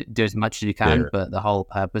and do as much as you can. But the whole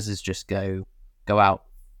purpose is just go out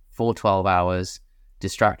for 12 hours,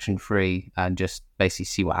 distraction free, and just basically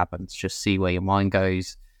see what happens. Just see where your mind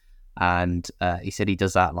goes. And he said he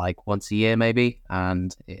does that like once a year maybe,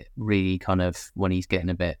 and it really kind of, when he's getting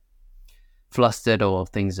a bit flustered or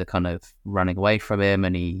things are kind of running away from him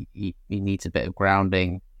and he needs a bit of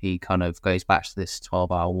grounding, he kind of goes back to this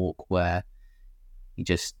 12-hour walk where he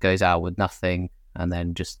just goes out with nothing and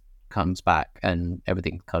then just comes back and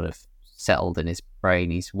everything kind of settled in his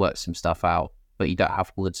brain. He's worked some stuff out, but you don't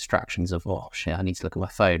have all the distractions of, oh shit, I need to look at my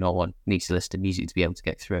phone, or I need to listen to music to be able to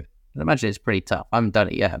get through it. I imagine it's pretty tough. I haven't done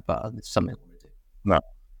it yet, but it's something I want to do. No,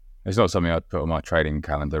 it's not something I'd put on my training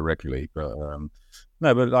calendar regularly. But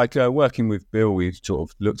no, but like working with Bill, we've sort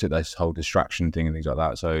of looked at this whole distraction thing and things like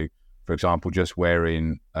that. So, for example, just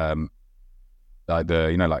wearing like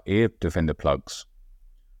the like ear defender plugs,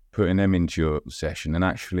 putting them into your session, and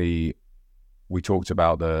actually, we talked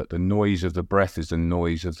about the noise of the breath is the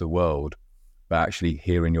noise of the world, but actually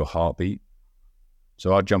hearing your heartbeat.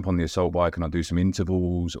 So I'd jump on the assault bike and I'd do some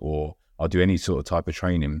intervals, or I'll do any sort of type of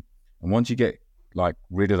training. And once you get like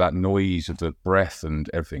rid of that noise of the breath and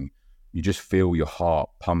everything, you just feel your heart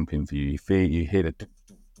pumping for you. You hear it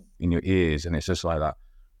in your ears, and it's just like that.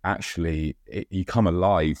 Actually, you come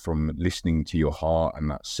alive from listening to your heart and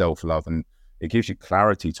that self-love, and it gives you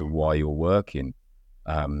clarity to why you're working.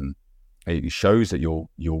 It shows that you're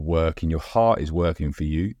working, your heart is working for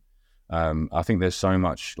you. I think there's so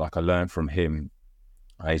much, like I learned from him.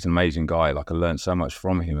 He's an amazing guy. Like I learned so much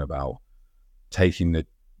from him about taking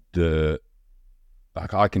the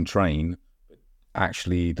like I can train,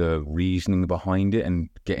 actually the reasoning behind it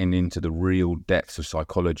and getting into the real depths of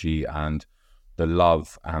psychology and the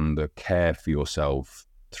love and the care for yourself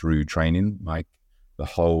through training, like the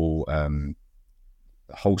whole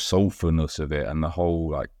soulfulness of it and the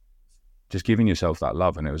whole like just giving yourself that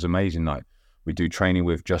love. And it was amazing. Like we do training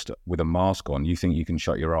with a mask on. You think you can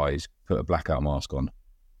shut your eyes, put a blackout mask on.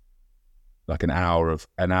 Like an hour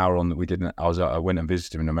on that we did. I went and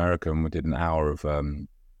visited him in America, and we did an hour of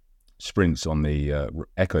sprints on the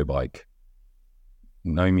Echo bike.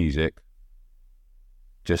 No music,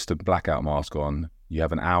 just a blackout mask on. You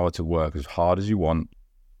have an hour to work as hard as you want,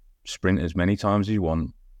 sprint as many times as you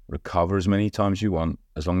want, recover as many times as you want,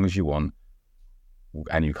 as long as you want,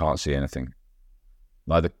 and you can't see anything.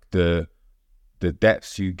 Like the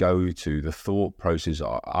depths you go to, the thought process.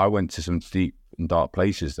 I went to some deep and dark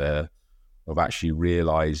places there of actually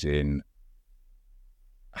realizing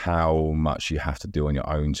how much you have to do on your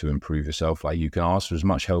own to improve yourself. Like you can ask for as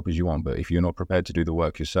much help as you want, but if you're not prepared to do the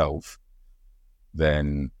work yourself,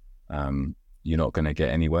 then you're not going to get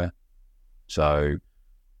anywhere. So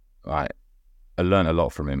I learned a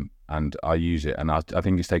lot from him, and I use it. And I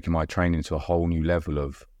think it's taken my training to a whole new level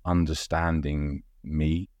of understanding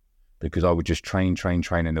me, because I would just train,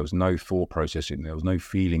 and there was no thought processing, there was no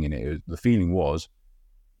feeling in it. The feeling was,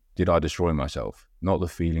 did I destroy myself? Not the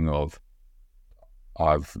feeling of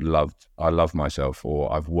I love myself,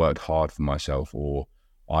 or I've worked hard for myself, or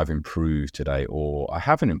I've improved today, or I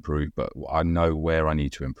haven't improved, but I know where I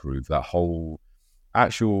need to improve. That whole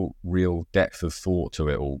actual real depth of thought to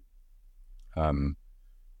it all,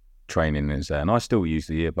 training is there. And I still use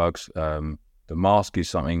the earbuds. The mask is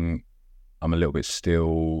something I'm a little bit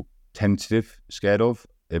still tentative, scared of.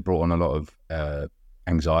 It brought on a lot of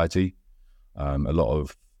anxiety, a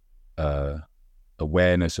lot of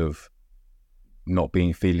awareness of not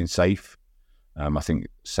feeling safe. I think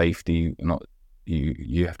safety,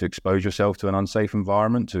 you have to expose yourself to an unsafe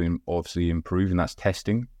environment to obviously improve, and that's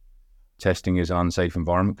testing. Testing is an unsafe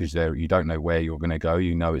environment because you don't know where you're going to go.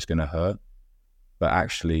 You know it's going to hurt, but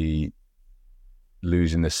actually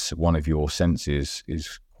losing one of your senses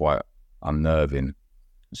is quite unnerving.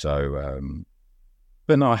 So,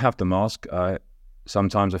 but no, I have the mask.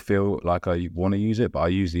 Sometimes I feel like I want to use it, but I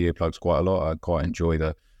use the earplugs quite a lot. I quite enjoy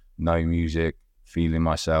the no music, feeling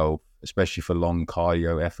myself, especially for long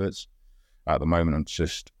cardio efforts. At the moment, I'm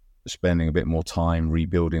just spending a bit more time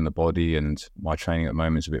rebuilding the body, and my training at the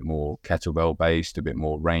moment is a bit more kettlebell based, a bit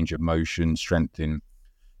more range of motion, strength in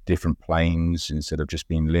different planes instead of just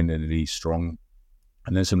being linearly strong.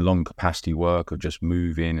 And then some long capacity work of just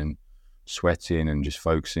moving and sweating and just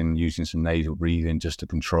focusing, using some nasal breathing just to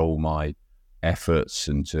control my efforts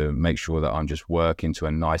and to make sure that I'm just working to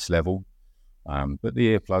a nice level. But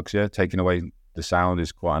the earplugs, taking away the sound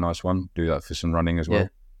is quite a nice one. Do that for some running as well.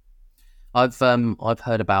 I've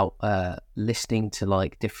heard about listening to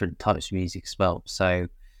like different types of music as well. So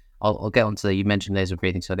I'll get onto you mentioned nasal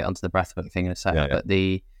breathing, so I'll get onto the breathwork thing in a second. But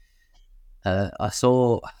I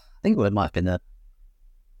saw, I think it might have been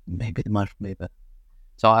maybe the Mindful Mover.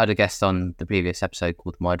 So I had a guest on the previous episode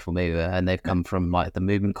called the Mindful Mover, and they've come from like the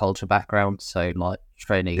movement culture background. So like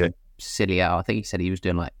training silly hour. I think he said he was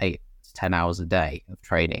doing like 8 to 10 hours a day of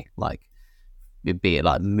training, like be it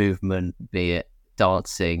like movement, be it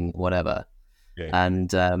dancing, whatever.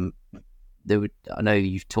 And I know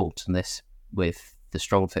you've talked on this with the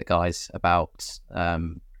Strong Fit guys about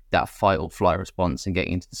that fight or flight response and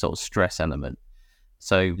getting into the sort of stress element.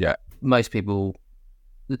 So most people,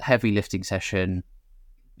 heavy lifting session,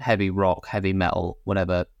 heavy rock, heavy metal,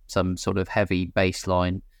 whatever, some sort of heavy bass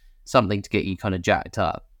line, something to get you kind of jacked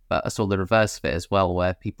up. But I saw the reverse of it as well,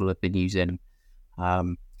 where people have been using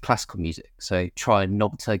classical music. So trying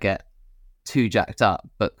not to get too jacked up,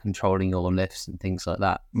 but controlling your lifts and things like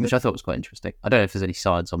that, which I thought was quite interesting. I don't know if there's any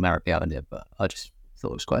science or merit behind it, but I just thought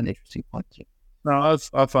it was quite an interesting point. No,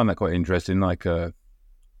 I find that quite interesting. Like, I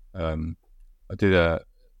did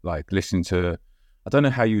listening to, I don't know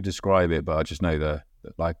how you describe it, but I just know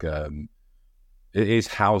it is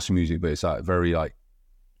house music, but it's like very like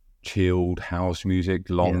chilled house music,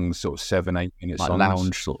 long sort of 7-8 minute like songs,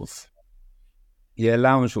 lounge sort of. Yeah,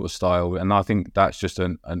 lounge sort of style, and I think that's just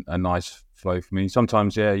a nice flow for me.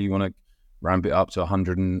 Sometimes, you want to ramp it up to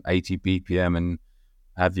 180 BPM and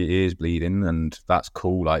have your ears bleeding, and that's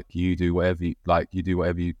cool. Like you do whatever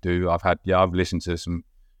you do. I've listened to some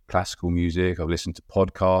classical music. I've listened to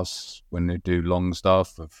podcasts when they do long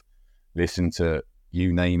stuff. I've listened to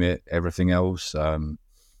you name it, everything else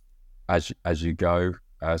as you go.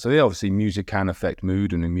 So obviously music can affect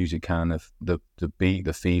mood, and the music can the beat,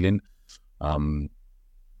 the feeling.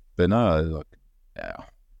 But no,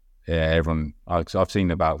 everyone. I've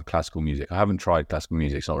seen about classical music. I haven't tried classical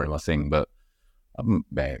music; it's not really my thing. But I'm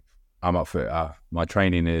up for it. My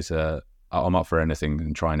training is I'm up for anything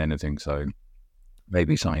and trying anything. So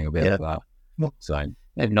maybe something a bit of that. So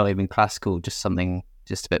maybe not even classical, just something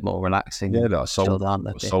just a bit more relaxing. Yeah, like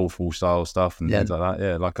soulful style stuff and things like that.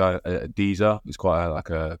 Yeah, like a Deezer is quite like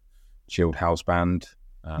a chilled house band.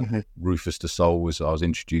 Rufus the Soul I was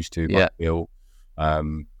introduced to by Bill.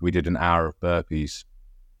 We did an hour of burpees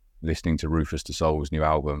listening to Rufus the Soul's new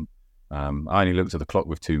album. I only looked at the clock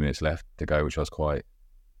with 2 minutes left to go, which was quite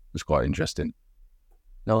interesting.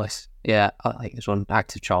 Nice. Yeah, I think this one,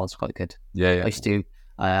 Active Child's quite good. Yeah. I used to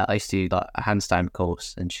do like a handstand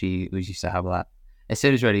course, and she used to have that. It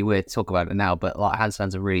seems really weird to talk about it now, but like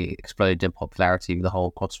handstands have really exploded in popularity with the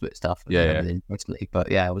whole CrossFit stuff. Recently.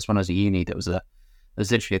 But yeah, it was when I was at uni. There was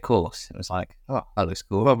literally a course. It was like, oh, that looks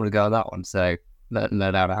cool. I'm going to go on that one. So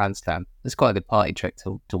learn how to handstand. It's quite a good party trick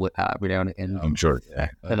to whip out every now and again. I'm sure. Yeah.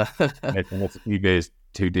 If you goes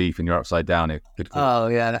too deep and you're upside down, it could. Oh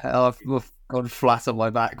yeah, I've gone flat on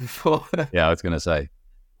my back before. Yeah, I was going to say.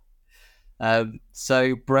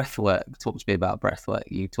 So breath work. Talk to me about breath work.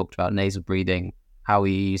 You talked about nasal breathing. How are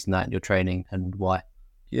you using that in your training and why?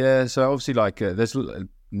 Yeah, so obviously, like, there's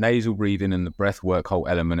nasal breathing and the breath work whole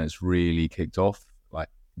element has really kicked off. Like,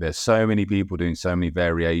 there's so many people doing so many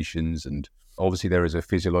variations, and obviously there is a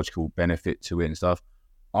physiological benefit to it and stuff.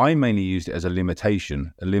 I mainly used it as a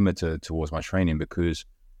limiter towards my training, because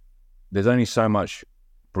there's only so much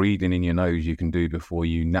breathing in your nose you can do before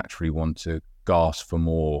you naturally want to gasp for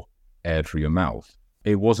more air through your mouth.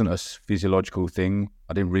 It wasn't a physiological thing.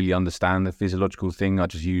 I didn't really understand the physiological thing. I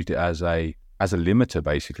just used it as a limiter,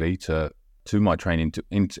 basically, to my training,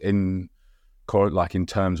 in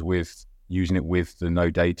terms with using it with the no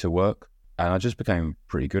data work, and I just became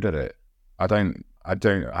pretty good at it.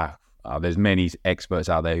 There's many experts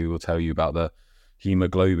out there who will tell you about the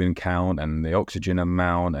hemoglobin count and the oxygen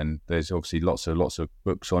amount, and there's obviously lots of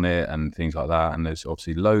books on it and things like that, and there's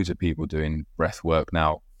obviously loads of people doing breath work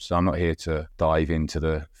now. So I'm not here to dive into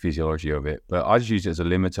the physiology of it, but I just used it as a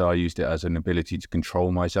limiter. I used it as an ability to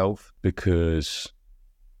control myself, because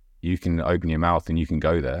you can open your mouth and you can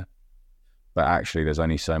go there, but actually there's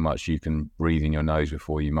only so much you can breathe in your nose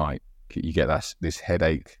before you get this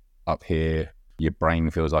headache up here. Your brain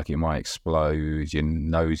feels like it might explode. Your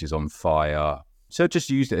nose is on fire. So just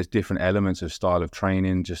used it as different elements of style of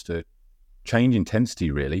training, just to change intensity,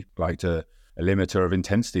 really. Like, a limiter of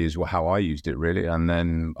intensity is how I used it, really. And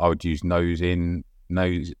then I would use nasal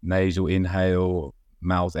inhale,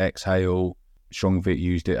 mouth exhale. Strongfit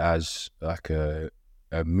used it as like a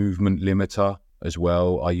movement limiter as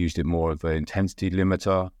well. I used it more of an intensity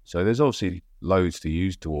limiter. So there's obviously loads to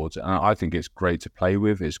use towards it. And I think it's great to play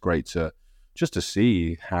with. It's great to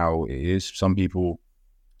see how it is. Some people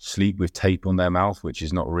sleep with tape on their mouth, which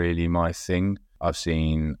is not really my thing. I've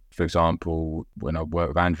seen, for example, when I work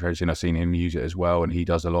with Andrew, I've seen him use it as well, and he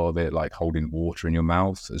does a lot of it, like holding water in your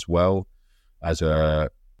mouth as well, as a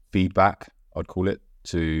feedback, I'd call it,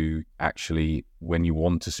 to actually, when you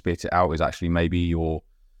want to spit it out, is actually maybe your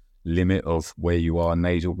limit of where you are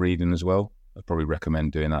nasal breathing as well. I'd probably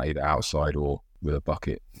recommend doing that either outside or with a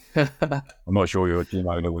bucket. I'm not sure your gym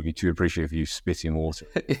owner would be too appreciative of you spitting water.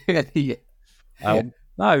 Yeah.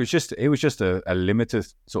 No, it was just a limited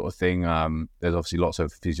sort of thing. There's obviously lots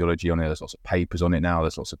of physiology on it. There's lots of papers on it now.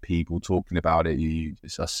 There's lots of people talking about it.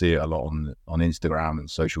 I see it a lot on Instagram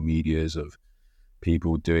and social medias of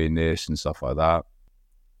people doing this and stuff like that.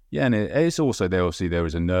 Yeah, and it's also there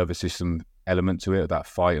is a nervous system element to it, that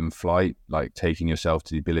fight and flight, like taking yourself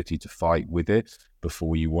to the ability to fight with it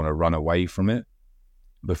before you want to run away from it,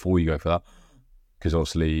 before you go for that. Because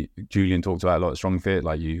obviously Julian talked about a lot of StrongFit,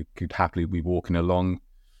 like you could happily be walking along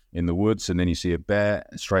in the woods and then you see a bear,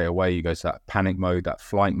 and straight away you go to that panic mode, that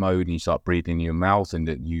flight mode, and you start breathing in your mouth and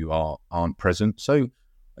that you aren't present. So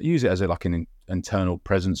I use it as an internal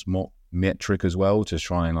presence metric as well, to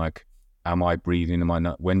try and like, am I breathing?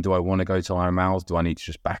 When do I want to go to my mouth? Do I need to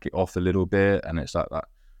just back it off a little bit? And it's like that,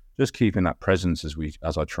 just keeping that presence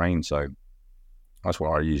as I train. So that's what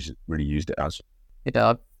I really used it as.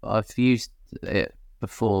 Yeah, I've used it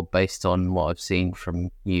before based on what I've seen from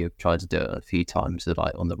you. I've tried to do it a few times,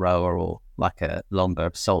 like on the rower or like a longer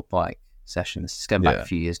assault bike session. It's going back a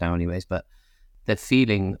few years now anyways, but the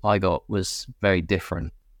feeling I got was very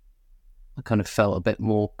different. I kind of felt a bit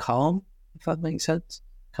more calm, if that makes sense,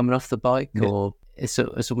 coming off the bike. Or it's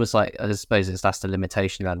almost like, I suppose that's the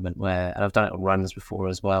limitation element where, and I've done it on runs before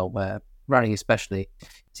as well, where running especially,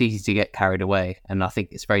 it's easy to get carried away, and I think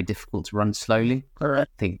it's very difficult to run slowly. I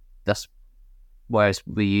think that's, whereas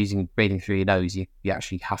we're using breathing through your nose, you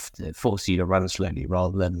actually have to force you to run slowly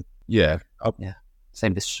rather than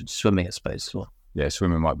same with swimming, I suppose, as well. Yeah,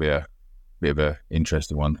 swimming might be a bit of a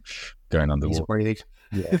interesting one, going underwater. Breathing.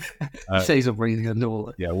 Nasal breathing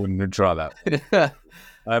underwater. Yeah, I wouldn't try that.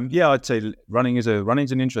 I'd say running's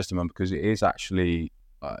an interesting one, because it is actually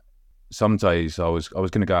some days I was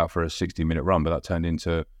going to go out for a 60-minute run, but that turned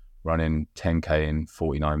into running 10k in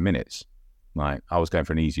 49 minutes. Like, I was going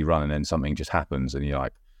for an easy run, and then something just happens, and you're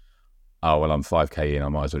like, oh well, I'm 5k in, I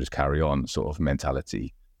might as well just carry on, sort of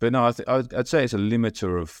mentality. But no, I'd say it's a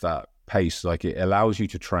limiter of that pace. Like, it allows you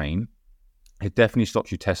to train. It definitely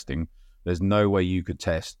stops you testing. There's no way you could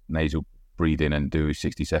test nasal breathing and do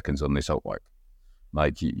 60 seconds on this assault bike.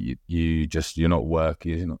 Like, you're not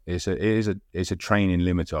working. It's a training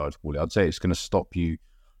limiter, I'd call it. I'd say it's going to stop you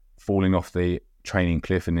falling off the training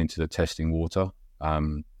cliff and into the testing water.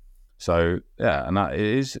 So yeah, and that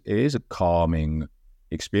it is a calming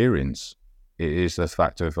experience. It is the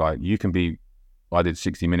fact of, like, you can be. I did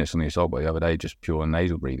 60 minutes on the assault bike the other day, just pure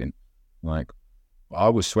nasal breathing. Like, I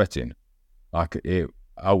was sweating.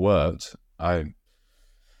 I worked. I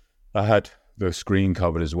had the screen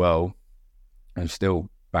covered as well. and still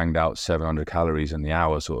banged out 700 calories in the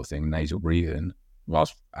hour sort of thing, nasal breathing.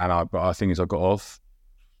 But I think I got off,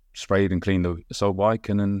 sprayed and cleaned the assault bike,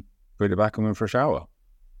 and then put it back and went for a shower.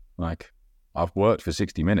 Like, I've worked for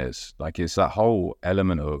 60 minutes. Like, it's that whole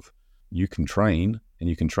element of you can train and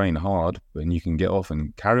you can train hard, and you can get off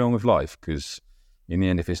and carry on with life. Because in the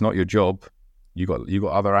end, if it's not your job, you got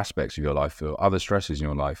other aspects of your life, or other stresses in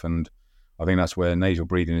your life. And I think that's where nasal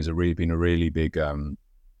breathing has been a really big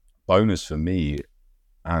bonus for me.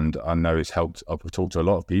 And I know it's helped. I've talked to a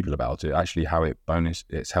lot of people about it. Actually, how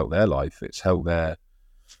it's helped their life. It's helped their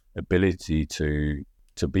ability to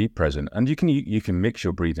be present. And you can mix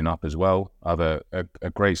your breathing up as well. I have a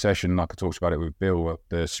great session, like I talked about it with Bill,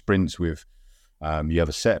 the sprints with, you have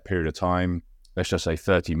a set period of time, let's just say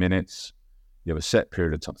 30 minutes. You have a set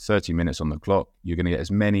period of time, 30 minutes on the clock. You're going to get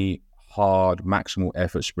as many hard, maximal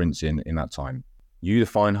effort sprints in that time. You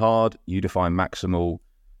define hard, you define maximal.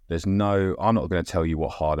 I'm not going to tell you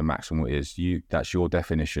what hard and maximal is. That's your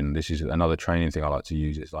definition. This is another training thing I like to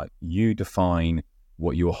use. It's like, you define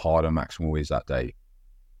what your hard and maximal is that day.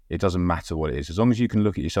 It doesn't matter what it is. As long as you can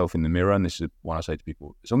look at yourself in the mirror, and this is what I say to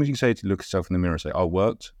people, as long as you can look at yourself in the mirror and say, I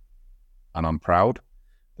worked and I'm proud,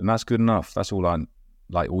 then that's good enough. That's all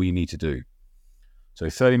all you need to do. So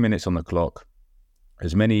 30 minutes on the clock,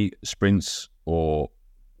 as many sprints, or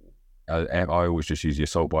I always just use the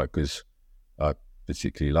assault bike because I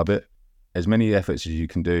particularly love it. As many efforts as you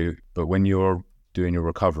can do, but when you're doing your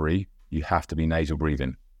recovery, you have to be nasal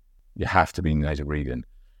breathing. You have to be nasal breathing.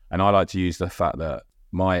 And I like to use the fact that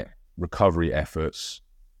my recovery efforts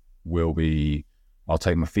will be, I'll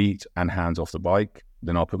take my feet and hands off the bike,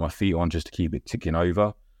 then I'll put my feet on just to keep it ticking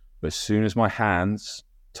over. But as soon as my hands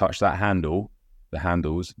touch the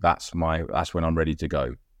handles, that's when I'm ready to go.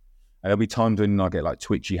 And there'll be times when I get like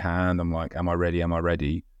twitchy hand, I'm like, am I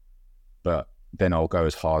ready? But then I'll go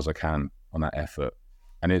as hard as I can on that effort.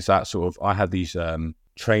 And it's that sort of, I have these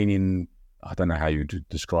training, I don't know how you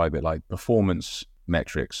describe it, like performance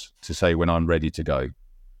metrics to say when I'm ready to go.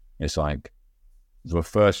 It's like the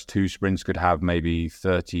first 2 sprints could have maybe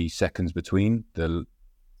 30 seconds between. The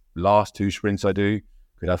last 2 sprints I do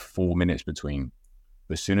could have 4 minutes between.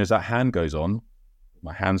 But as soon as that hand goes on,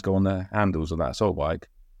 my hands go on the handles of that assault bike,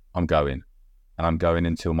 I'm going. And I'm going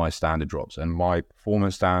until my standard drops. And my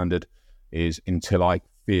performance standard is until I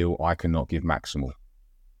feel I cannot give maximal.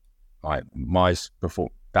 Like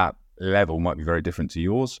that level might be very different to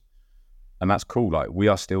yours. And that's cool. Like, we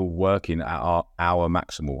are still working at our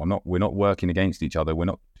maximal. We're not working against each other. We're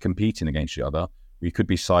not competing against each other. We could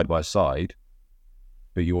be side by side,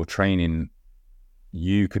 but your training,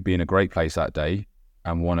 you could be in a great place that day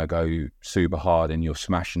and want to go super hard, and you're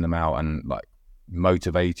smashing them out and like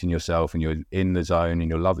motivating yourself, and you're in the zone and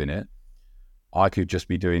you're loving it. I could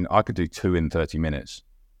do 2 in 30 minutes,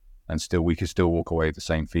 and we could still walk away with the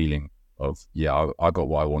same feeling of, yeah, I got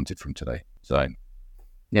what I wanted from today. So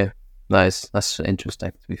yeah. That's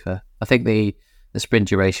interesting, to be fair. I think the sprint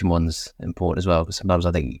duration one's important as well, because sometimes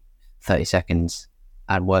I think 30 seconds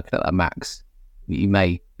and working at that max, you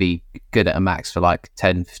may be good at a max for like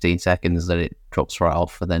 10, 15 seconds, then it drops right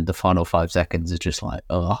off, and then the final 5 seconds is just like,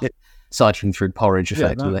 cycling through porridge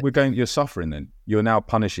effectively. You're suffering then. You're now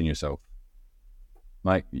punishing yourself.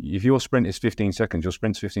 Like, if your sprint is 15 seconds, your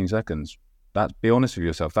sprint's 15 seconds. Be honest with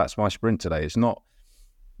yourself. That's my sprint today. It's not...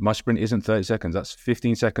 My sprint isn't 30 seconds. That's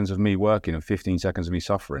 15 seconds of me working and 15 seconds of me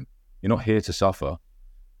suffering. You're not here to suffer.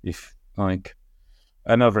 If, like,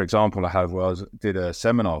 another example I have, I did a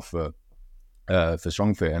seminar for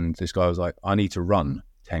StrongFit, and this guy was like, I need to run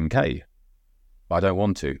 10K, but I don't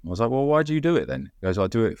want to. I was like, well, why do you do it then? He goes, I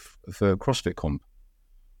do it for CrossFit comp.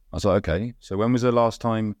 I was like, okay, so when was the last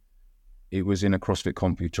time it was in a CrossFit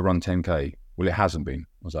comp to run 10K? Well, it hasn't been.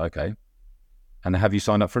 I was like, okay. And have you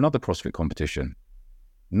signed up for another CrossFit competition?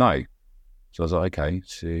 No. So I was like, okay,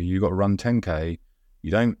 so you got to run 10K,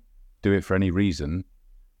 you don't do it for any reason,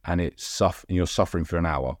 and you're suffering for an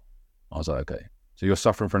hour. I was like, okay. So you're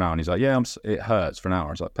suffering for an hour. And he's like, yeah, it hurts for an hour.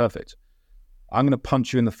 I was like, perfect. I'm going to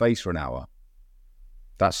punch you in the face for an hour.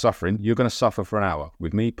 That's suffering. You're going to suffer for an hour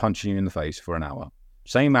with me punching you in the face for an hour.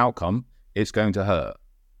 Same outcome, it's going to hurt.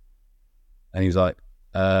 And he was like,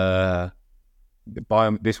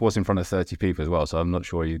 this was in front of 30 people as well, so I'm not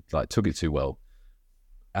sure he took it too well.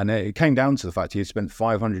 And it came down to the fact he had spent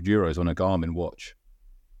 €500 on a Garmin watch,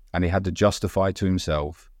 and he had to justify to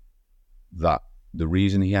himself that the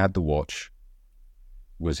reason he had the watch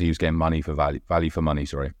was he was getting money for value for money,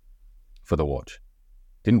 for the watch.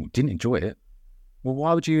 Didn't enjoy it. Well,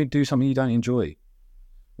 why would you do something you don't enjoy?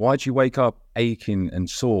 Why'd you wake up aching and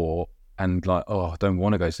sore and like, oh, I don't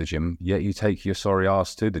want to go to the gym, yet you take your sorry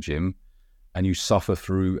ass to the gym and you suffer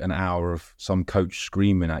through an hour of some coach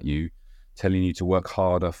screaming at you, telling you to work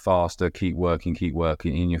harder, faster, keep working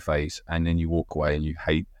in your face, and then you walk away and you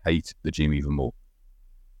hate the gym even more.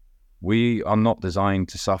 We are not designed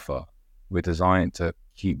to suffer. We're designed to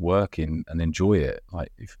keep working and enjoy it.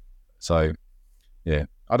 Yeah.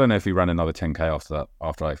 I don't know if he ran another 10K after that,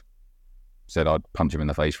 after I said I'd punch him in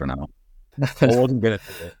the face for an hour. I wasn't going to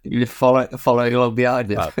do it. You just following along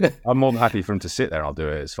behind him. I'm more than happy for him to sit there. I'll do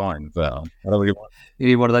it. It's fine. But I don't really want... You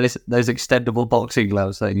need one of those extendable boxing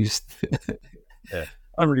gloves that you just... Yeah.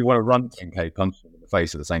 I don't really want to run 10K punch him in the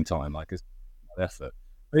face at the same time. Like, it's not effort.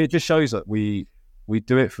 But it just shows that we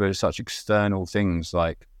do it for such external things,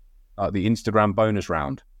 like the Instagram bonus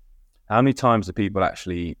round. How many times do people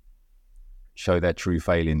actually show their true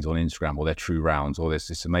failings on Instagram, or their true rounds, or there's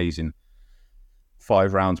this amazing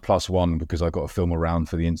 5 rounds plus 1 because I got to film a round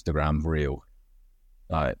for the Instagram reel?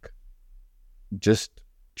 Like, just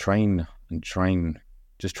train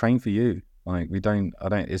for you. Like,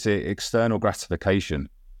 it's an external gratification,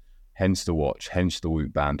 hence the watch, hence the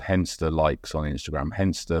Whoop band, hence the likes on Instagram,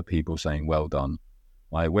 hence the people saying well done.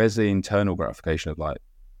 Like, where's the internal gratification of, like,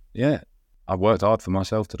 yeah, I worked hard for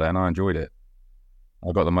myself today and I enjoyed it.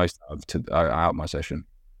 I got the most out of my session.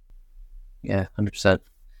 Yeah, 100%.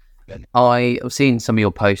 I've seen some of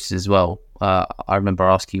your posts as well. I remember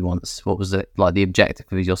asking you once, what was it like the objective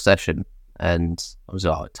of your session? And I was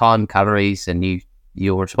like, time, calories, and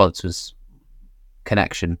your response was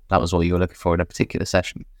connection. That was what you were looking for in a particular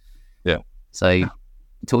session. Yeah. So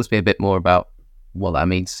talk to me a bit more about what that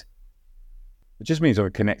means. It just means I'm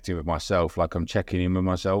connecting with myself, like I'm checking in with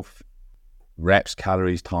myself. Reps,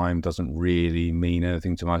 calories, time doesn't really mean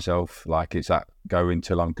anything to myself. Like, it's that go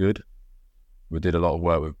until I'm good. We did a lot of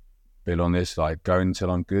work with Bill on this, like, go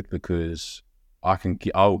until I'm good, because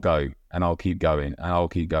I'll go and I'll keep going and I'll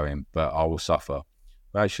keep going, but I will suffer.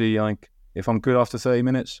 But actually, like, if I'm good after 30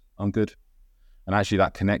 minutes, I'm good. And actually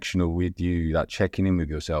that connection with you, that checking in with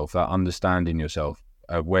yourself, that understanding yourself,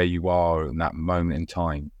 where you are in that moment in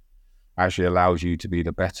time, actually allows you to be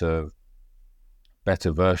the better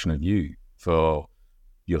version of you for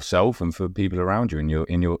yourself and for people around you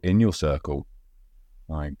in your circle.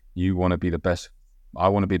 Like, you want to be the best. I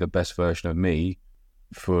want to be the best version of me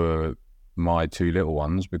for my 2 little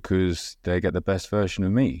ones, because they get the best version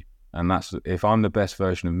of me. And that's, if I'm the best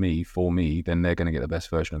version of me for me, then they're going to get the best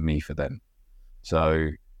version of me for them. So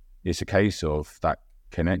it's a case of that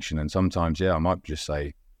connection. And sometimes, I might just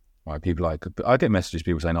say, like, people, like, I get messages,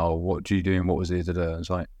 people saying, "Oh, what do you do? And what was it?" And it's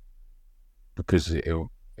like, because it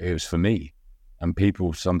was for me. And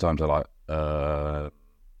people sometimes are like,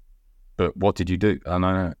 but what did you do? And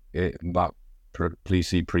I know it, like, please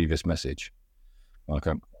see previous message. Like,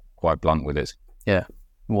 I'm quite blunt with it. Yeah.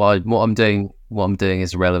 What I'm doing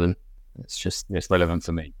is irrelevant. It's relevant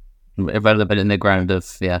for me. Irrelevant in the grand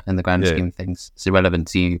scheme of things. It's irrelevant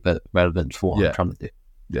to you, but relevant for what I'm trying to do.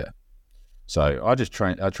 Yeah. So I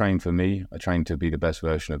train for me. I train to be the best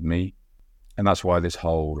version of me. And that's why this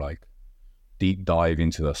whole, like, deep dive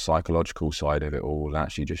into the psychological side of it all,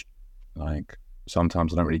 actually just, like,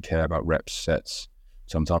 sometimes I don't really care about reps, sets.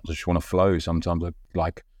 Sometimes I just want to flow. Sometimes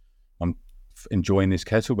I'm enjoying this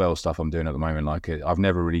kettlebell stuff I'm doing at the moment. Like, I've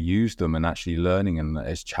never really used them, and actually learning, and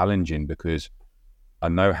it's challenging because I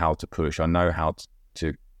know how to push. I know how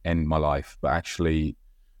to end my life, but actually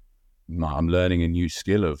I'm learning a new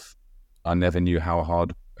skill of, I never knew how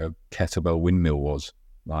hard a kettlebell windmill was.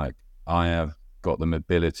 Like, I have got the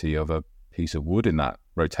mobility of a piece of wood in that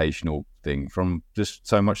rotational thing from just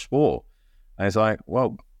so much sport. And it's like,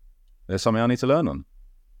 well, there's something I need to learn on.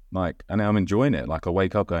 Like, and I'm enjoying it. Like, I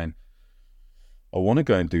wake up going, I want to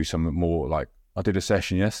go and do something more. Like, I did a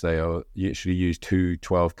session yesterday. I actually used 2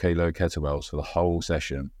 12-kilo kettlebells for the whole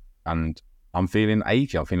session. And I'm feeling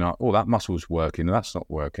achy. I'm feeling like, oh, that muscle's working, and that's not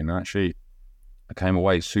working. And actually, I came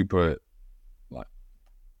away super, like,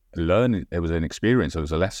 learning. It was an experience. It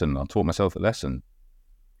was a lesson. I taught myself a lesson.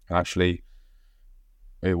 And actually,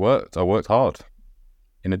 it worked. I worked hard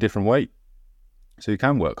in a different way. So you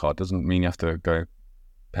can work hard. Doesn't mean you have to go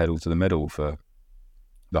pedal to the metal for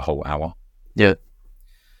the whole hour. Yeah.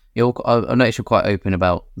 I noticed you're quite open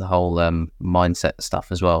about the whole mindset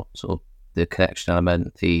stuff as well. Sort of the connection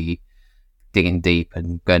element, the digging deep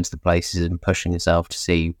and going to the places and pushing yourself to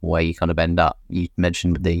see where you kind of end up. You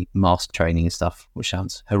mentioned the mask training and stuff, which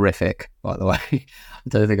sounds horrific, by the way. I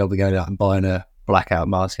don't think I'll be going out and buying a blackout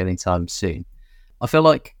mask anytime soon. I feel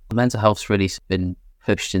like mental health's really been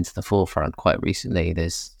pushed into the forefront quite recently.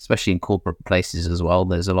 There's, especially in corporate places as well,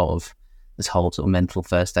 there's a lot of this whole sort of mental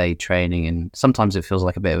first aid training, and sometimes it feels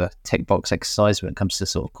like a bit of a tick box exercise when it comes to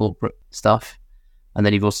sort of corporate stuff. And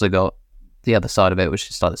then you've also got the other side of it, which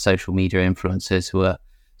is like the social media influencers who are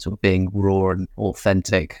sort of being raw and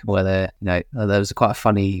authentic, where they're, there was quite a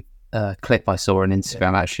funny clip I saw on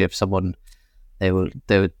Instagram actually of someone, they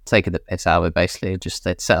were taking the piss out of it basically. Just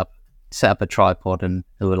they'd set up a tripod and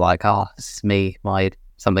they were like, this is me,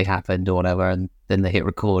 something happened or whatever, and then they hit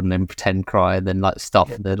record and then pretend cry and then like stop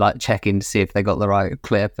and they're like checking to see if they got the right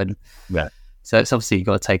clip. And so it's obviously you've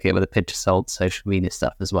got to take it with a pinch of salt, social media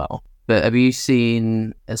stuff as well. But have you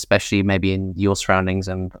seen, especially maybe in your surroundings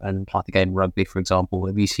and like the game rugby, for example,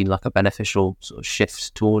 have you seen like a beneficial sort of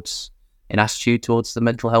shift in attitude towards the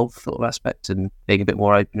mental health sort of aspect and being a bit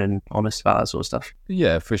more open and honest about that sort of stuff?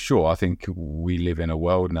 Yeah, for sure. I think we live in a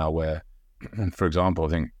world now where, for example, I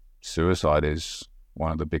think suicide is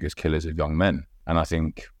one of the biggest killers of young men. And I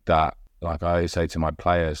think that, like I say to my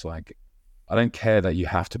players, like, I don't care that you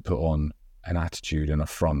have to put on an attitude and a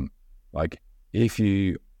front. Like, if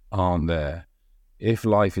you aren't there, if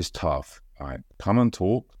life is tough, right, come and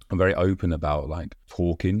talk. I'm very open about like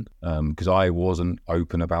talking, because I wasn't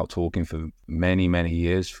open about talking for many, many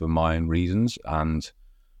years for my own reasons. And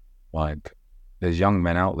like, there's young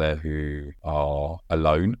men out there who are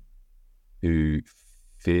alone, who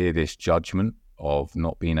fear this judgment of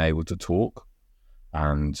not being able to talk.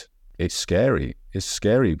 And it's scary. It's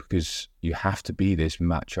scary because you have to be this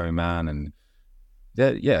macho man, and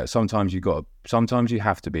sometimes you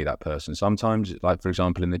have to be that person. Sometimes, like for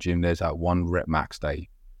example, in the gym, there's that 1 rep max day,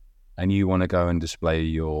 and you want to go and display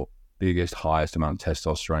your biggest, highest amount of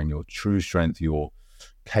testosterone, your true strength, your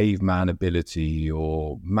caveman ability,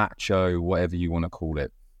 your macho, whatever you want to call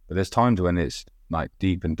it. But there's times when it's like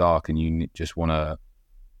deep and dark, and you just want to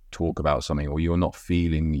talk about something, or you're not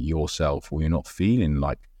feeling yourself, or you're not feeling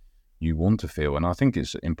like you want to feel. And I think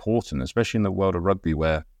it's important, especially in the world of rugby,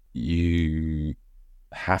 where you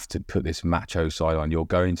have to put this macho side on. You're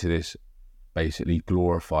going to this basically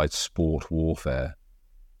glorified sport warfare.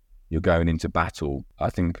 You're going into battle. I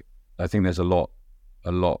think there's a lot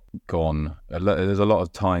gone. There's a lot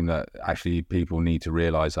of time that actually people need to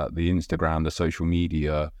realize that the Instagram, the social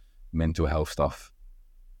media, mental health stuff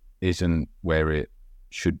isn't where it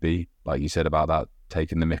should be. Like you said about that,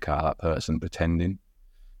 taking the mick out of that person, pretending.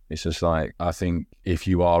 It's just like, I think if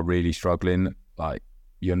you are really struggling, like,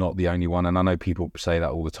 you're not the only one. And I know people say that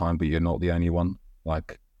all the time, but you're not the only one.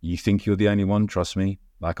 Like, you think you're the only one, trust me.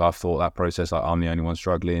 Like, I've thought that process, like, I'm the only one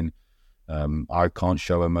struggling. I can't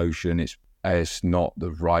show emotion. It's not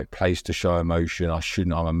the right place to show emotion.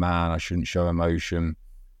 I'm a man, I shouldn't show emotion.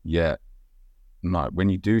 Yet, no, when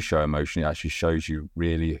you do show emotion, it actually shows you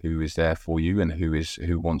really who is there for you and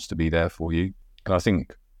who wants to be there for you. And I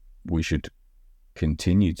think we should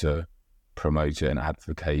continue to promote it and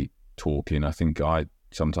advocate talking. I think I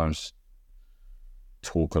sometimes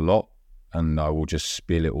talk a lot and I will just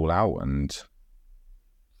spill it all out, and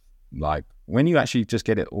like, when you actually just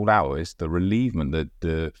get it all out, it's the relievement,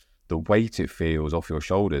 the weight it feels off your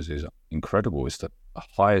shoulders is incredible. It's the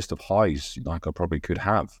highest of highs like I probably could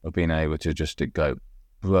have, of being able to just go,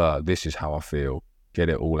 this is how I feel, get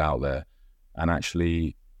it all out there. And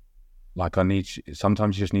actually, like,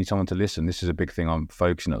 sometimes you just need someone to listen. This is a big thing I'm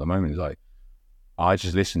focusing at the moment, is like, I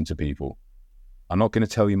just listen to people. I'm not going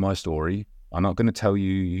to tell you my story. I'm not going to tell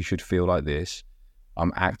you should feel like this.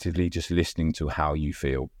 I'm actively just listening to how you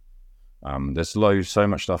feel. There's so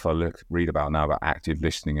much stuff I read about now about active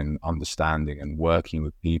listening and understanding and working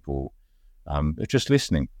with people. Just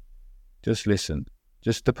listening. Just listen.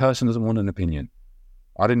 Just, the person doesn't want an opinion.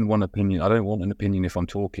 I don't want an opinion if I'm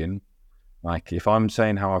talking. Like, if I'm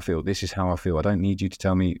saying how I feel, this is how I feel. I don't need you to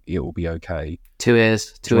tell me it will be okay. Two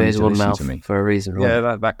ears, one mouth for a reason, right?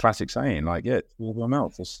 Yeah, that classic saying, like, yeah, one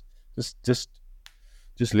mouth. Just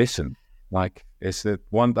listen. Like, it's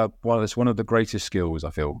one of the greatest skills, I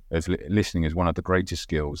feel. Listening is one of the greatest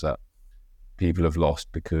skills that people have lost,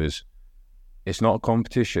 because it's not a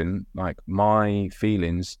competition. Like, my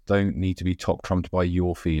feelings don't need to be top trumped by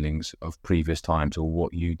your feelings of previous times or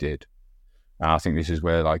what you did. And I think this is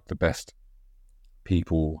where, like, the best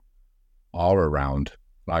people are around.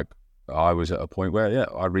 Like, I was at a point where,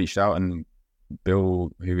 I reached out, and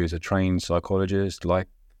Bill, who is a trained psychologist, like,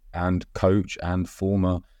 and coach and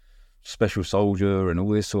former special soldier and all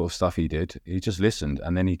this sort of stuff he just listened,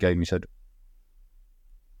 and then he said,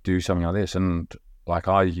 do something like this. And like,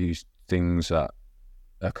 I used things that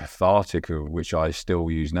are cathartic, which I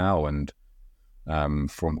still use now, and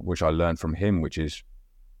from which I learned from him, which is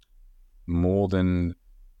more than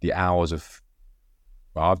the hours of,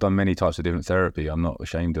 I've done many types of different therapy. I'm not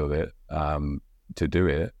ashamed of it, to do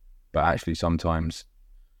it. But actually, sometimes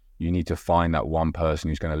you need to find that one person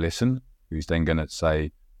who's going to listen, who's then going to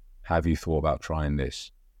say, have you thought about trying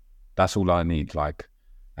this? That's all I need. Like,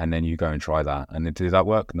 and then you go and try that. And then, did that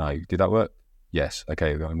work? No. Did that work? Yes.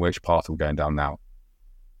 Okay, then which path are we going down now?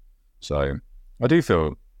 So I do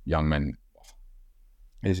feel young men,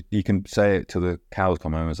 you can say it till the cows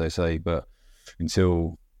come home, as they say, but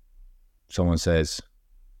until someone says,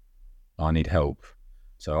 I need help.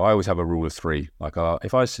 So I always have a rule of 3. Like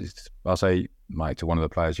if I'll say, Mike, to one of the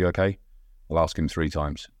players, you okay? I'll ask him 3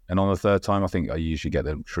 times. And on the 3rd time, I think I usually get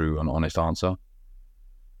the true and honest answer.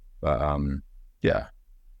 But yeah,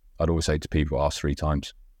 I'd always say to people, ask 3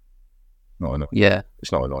 times. Not annoying. Yeah.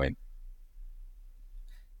 It's not annoying.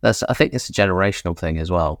 I think it's a generational thing as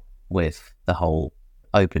well with the whole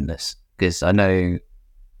openness. Because I know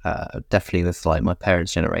definitely with like my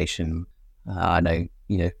parents' generation, I know,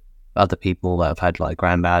 other people that have had like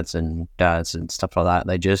granddads and dads and stuff like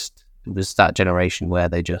that, it was that generation where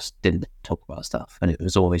they just didn't talk about stuff, and it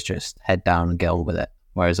was always just head down and get on with it.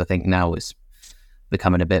 Whereas I think now it's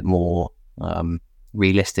becoming a bit more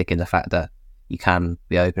realistic in the fact that you can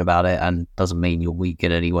be open about it and doesn't mean you're weak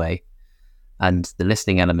in any way. And the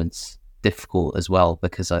listening element's difficult as well,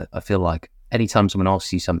 because I feel like anytime someone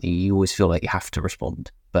asks you something, you always feel like you have to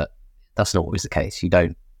respond, but that's not always the case. You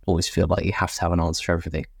don't always feel like you have to have an answer for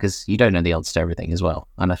everything, because you don't know the answer to everything as well.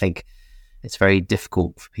 And I think it's very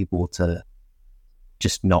difficult for people to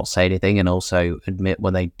just not say anything and also admit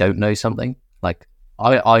when they don't know something. Like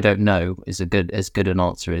I don't know is as good an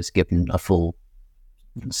answer as giving a full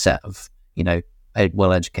set of a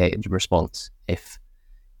well-educated response if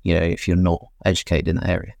you're not educated in that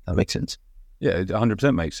area. That makes sense. Yeah, it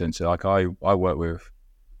 100% makes sense. Like I work with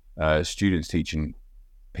students teaching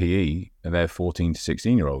PE, and they're 14 to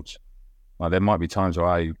 16 year olds. Like there might be times where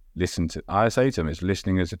I say to them, it's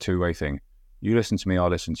listening is a 2-way thing. You listen to me, I'll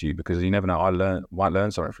listen to you, because you never know, I might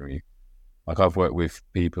learn something from you. Like I've worked with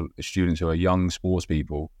students who are young sports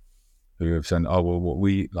people who have said, oh, well,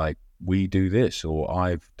 we do this, or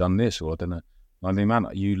I've done this, or I don't know. I mean, man,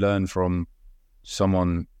 you learn from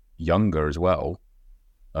someone younger as well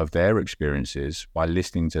of their experiences by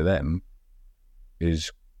listening to them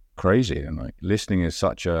is crazy. And like listening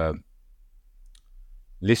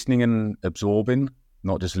and absorbing,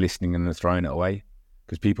 not just listening and then throwing it away.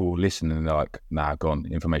 Because people will listen and they're like, nah, gone,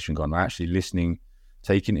 information gone. They're actually listening,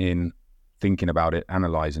 taking in, thinking about it,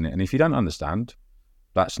 analysing it. And if you don't understand,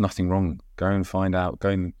 that's nothing wrong. Go and find out,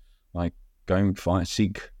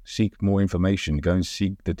 seek more information, go and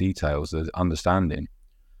seek the details, the understanding.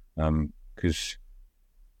 Because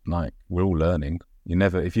like we're all learning.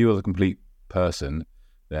 If you are the complete person,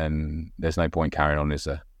 then there's no point carrying on, is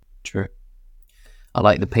there? True. I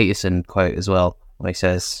like the Peterson quote as well, when he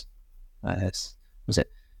says,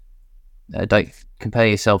 don't compare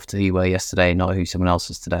yourself to who you were yesterday, not who someone else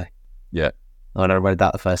is today. Yeah. When I read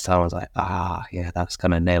that the first time, I was like, yeah, that's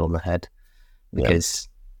kind of nail on the head. Because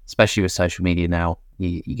especially with social media now,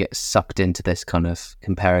 you get sucked into this kind of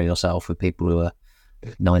comparing yourself with people who are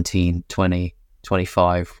 19, 20,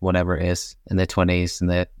 25, whatever it is, in their 20s, and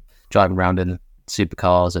they're driving around in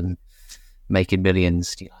supercars and making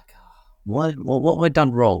millions. You're like, what have I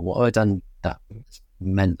done wrong? What have I done that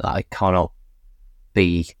meant that I cannot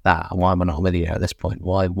be that? Why am I not a millionaire at this point?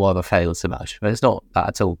 Why have I failed so much? But it's not that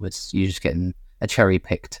at all. You're just getting a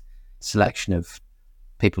cherry-picked selection of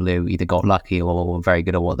people who either got lucky or were very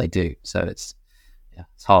good at what they do. So it's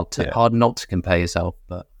hard not to compare yourself.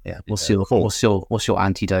 But what's your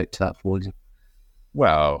antidote to that for you?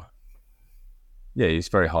 Well, yeah, it's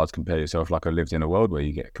very hard to compare yourself. Like I lived in a world where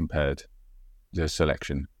you get compared. The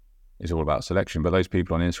selection is all about selection. But those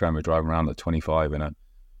people on Instagram are driving around at 25 and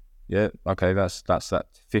that's that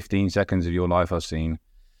 15 seconds of your life I've seen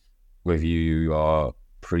with you are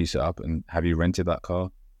pre-set up. And have you rented that car?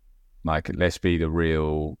 Like, let's be the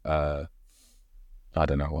real, I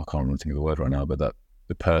don't know, I can't remember think of the word right now, but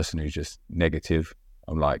the person who's just negative.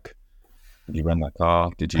 I'm like, did you rent that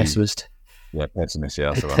car? Did you? Pessimist. Yeah, pessimist,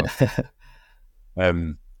 yeah, that's the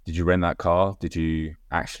one. Did you rent that car? Did you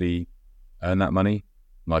actually earn that money?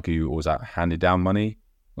 Like, was that handed down money?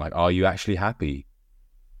 Like, are you actually happy?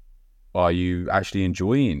 Are you actually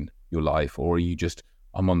enjoying your life? Or are you just,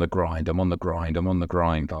 I'm on the grind.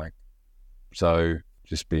 Like, so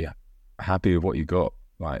just be happy with what you got.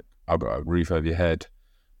 Like, I've got a roof over your head.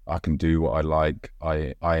 I can do what I like.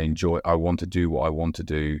 I enjoy, I want to do what I want to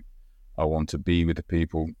do. I want to be with the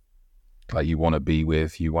people like you want to be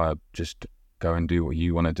with. You want to just go and do what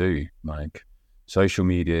you want to do. Like, social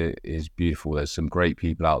media is beautiful. There's some great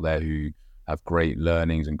people out there who have great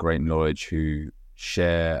learnings and great knowledge, who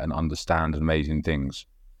share and understand amazing things.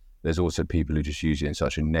 There's also people who just use it in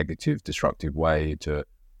such a negative, destructive way to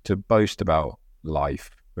boast about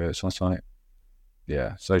life. Where it's like,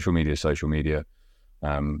 yeah, social media is social media.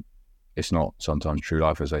 it's not sometimes true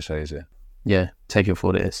life, as they say, is it? Yeah, take it for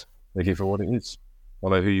what it is. Take it for what it is.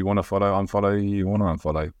 Follow who you want to follow, unfollow who you want to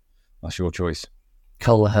unfollow. That's your choice.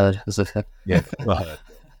 Cull the herd, as I said. Yeah.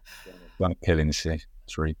 Don't kill in the sea.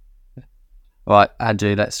 That's really. Right,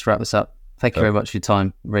 Andrew, let's wrap this up. Thank you very much for your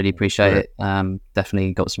time. Really appreciate it.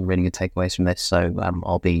 Definitely got some really good takeaways from this. So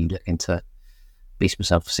I'll be looking to beast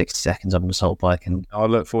myself for 60 seconds on an assault bike. And I'll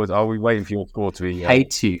look forward. I'll be waiting for your score to be.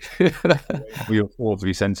 Hate you. For your score to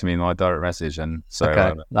be sent to me in my direct message, and so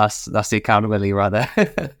okay, that's the accountability right there.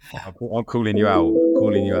 I'm calling you out.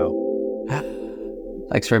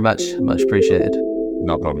 Thanks very much. Much appreciated.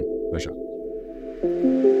 No problem. For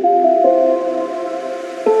sure.